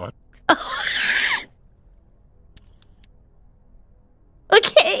calling God.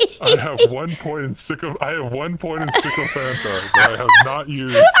 Okay. I have 1 point in sycophanta that I have not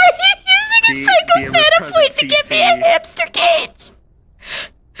used. Are you using a sycophanta point to get me a hamster cage?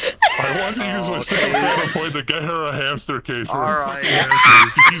 I want to use my sycophanta point to get her a hamster cage. Alright.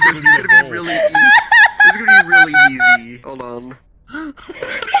 She's This is gonna be really easy. This is gonna be really easy. Hold on.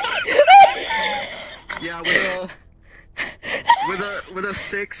 Yeah, with a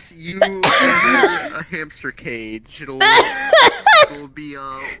 6, you enter a hamster cage. It'll be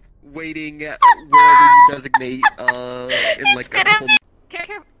waiting wherever you designate in like a couple.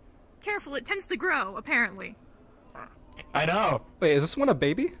 Careful, it tends to grow, apparently. I know. Wait, is this one a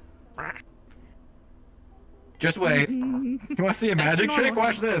baby? Just wait. You want to see a magic trick?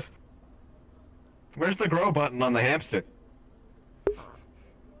 Watch this. Where's the grow button on the hamster?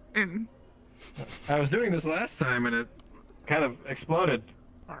 I was doing this last time and it kind of exploded.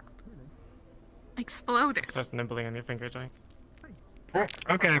 Exploded. It starts nibbling on your finger joint.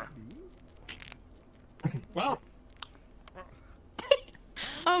 Okay. Well.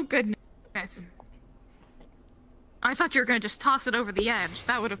 Oh goodness. I thought you were gonna just toss it over the edge.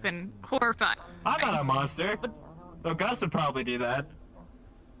 That would have been horrifying. I'm not a monster. Though Gus would probably do that.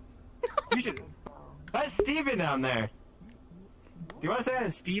 You should. That's Steven down there. Do you want to say that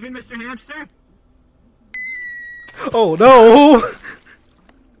is Steven, Mr. Hamster? Oh no!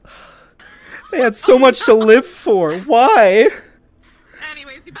 They had so much to live for. Why?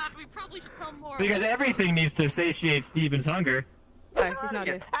 Anyways, we probably should tell more. Because everything needs to satiate Steven's hunger. Sorry, he's not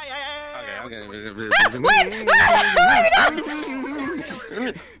here.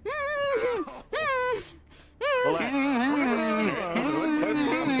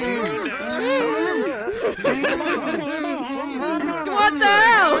 What the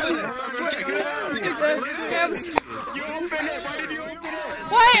hell?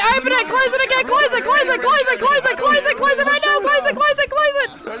 Wait, open it, close it again, close it, close it, close it, close it, close it, close it right now, close it, close it, close it.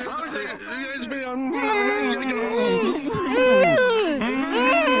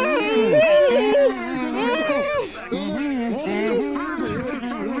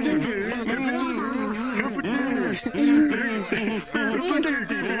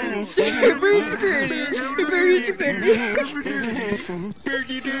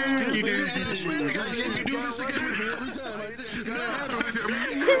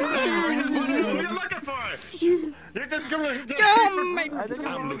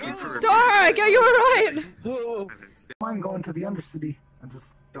 Dark, are you alright? I'm going to the Undercity. I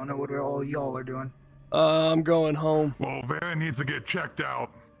just don't know what all y'all are doing. I'm going home. Well, Vera needs to get checked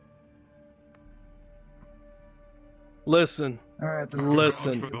out. Listen. Alright,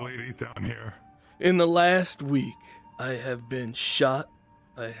 listen. For the ladies down here. In the last week, I have been shot.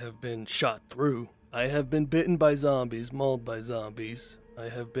 I have been shot through. I have been bitten by zombies, mauled by zombies. I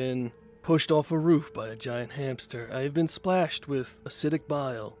have been pushed off a roof by a giant hamster. I have been splashed with acidic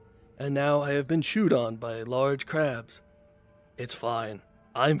bile. And now I have been chewed on by large crabs. It's fine.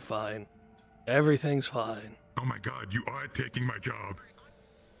 I'm fine. Everything's fine. Oh my god, you are taking my job.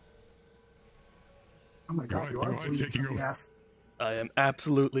 Oh my god, you are taking over. ass. I am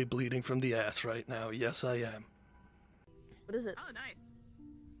absolutely bleeding from the ass right now. Yes, I am. What is it? Oh, nice.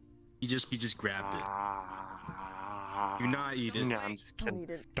 You just grabbed it. Do not eat it. No, I'm just kidding.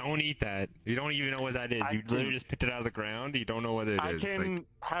 Don't eat it. Don't eat that. You don't even know what that is. You literally just picked it out of the ground. You don't know what it I is. can, Like,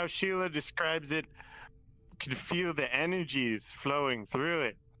 how Sheila describes it, can feel the energies flowing through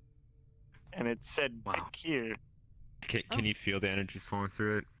it. And it said back here. can you feel the energies flowing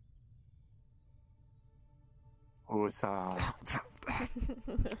through it?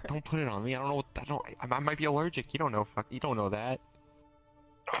 Don't put it on me. I don't know. I might be allergic. You don't know. Fuck. You don't know that.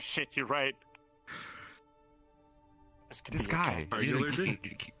 Oh shit, you're right. This guy. Are you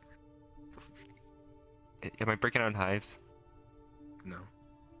allergic? Am I breaking out in hives? No.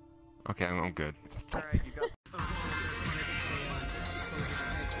 Okay, I'm good. Alright, you go.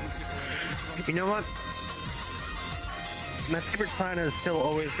 You know what? My favorite sign has still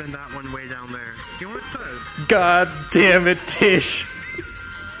always been that one way down there. You know what it says? God damn it, Tish.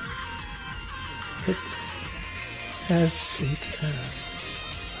 It says eat ass.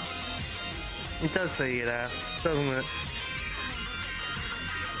 It does say eat ass, doesn't it?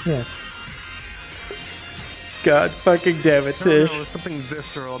 Yes. God fucking damn it, I don't know, Tish. there's something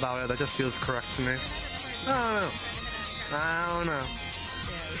visceral about it that just feels correct to me. I don't know.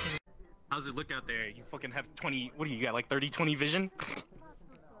 How's it look out there? You fucking have 20, what do you got, like 30-20 vision?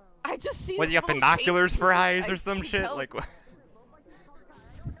 I just see What, you got binoculars for eyes or some shit? Like what?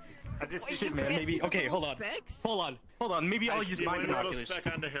 I just see man, maybe, okay, hold on, maybe I'll use my binoculars. Speck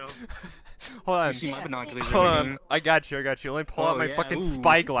on the hill. Hold on. You see my binoculars. Hold on. I got you. Let me pull out my fucking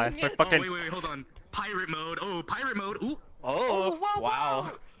spyglass. My fucking. Oh, wait, hold on. Pirate mode. Oh, pirate mode. Ooh. Oh,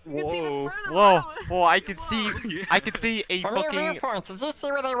 wow. Whoa! I can see. I can see a From your fucking. viewpoints, did you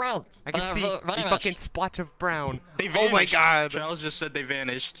see where they went? I can see a vanished. fucking splotch of brown. They Oh my vanished. god! Charles just said they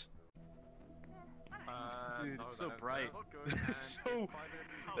vanished. Dude, it's so bright.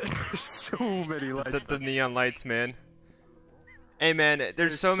 so many lights. The neon lights, man. Hey, man.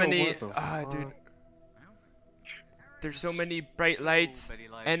 There's so many. Dude. There's so many bright lights,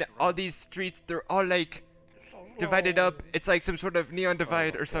 and all these streets, they're all like divided up. It's like some sort of neon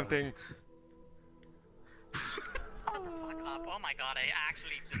divide or something. Shut the fuck up. Oh my god, I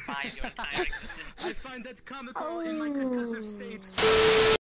actually despise your entire existence. I find that comical in my concussive state.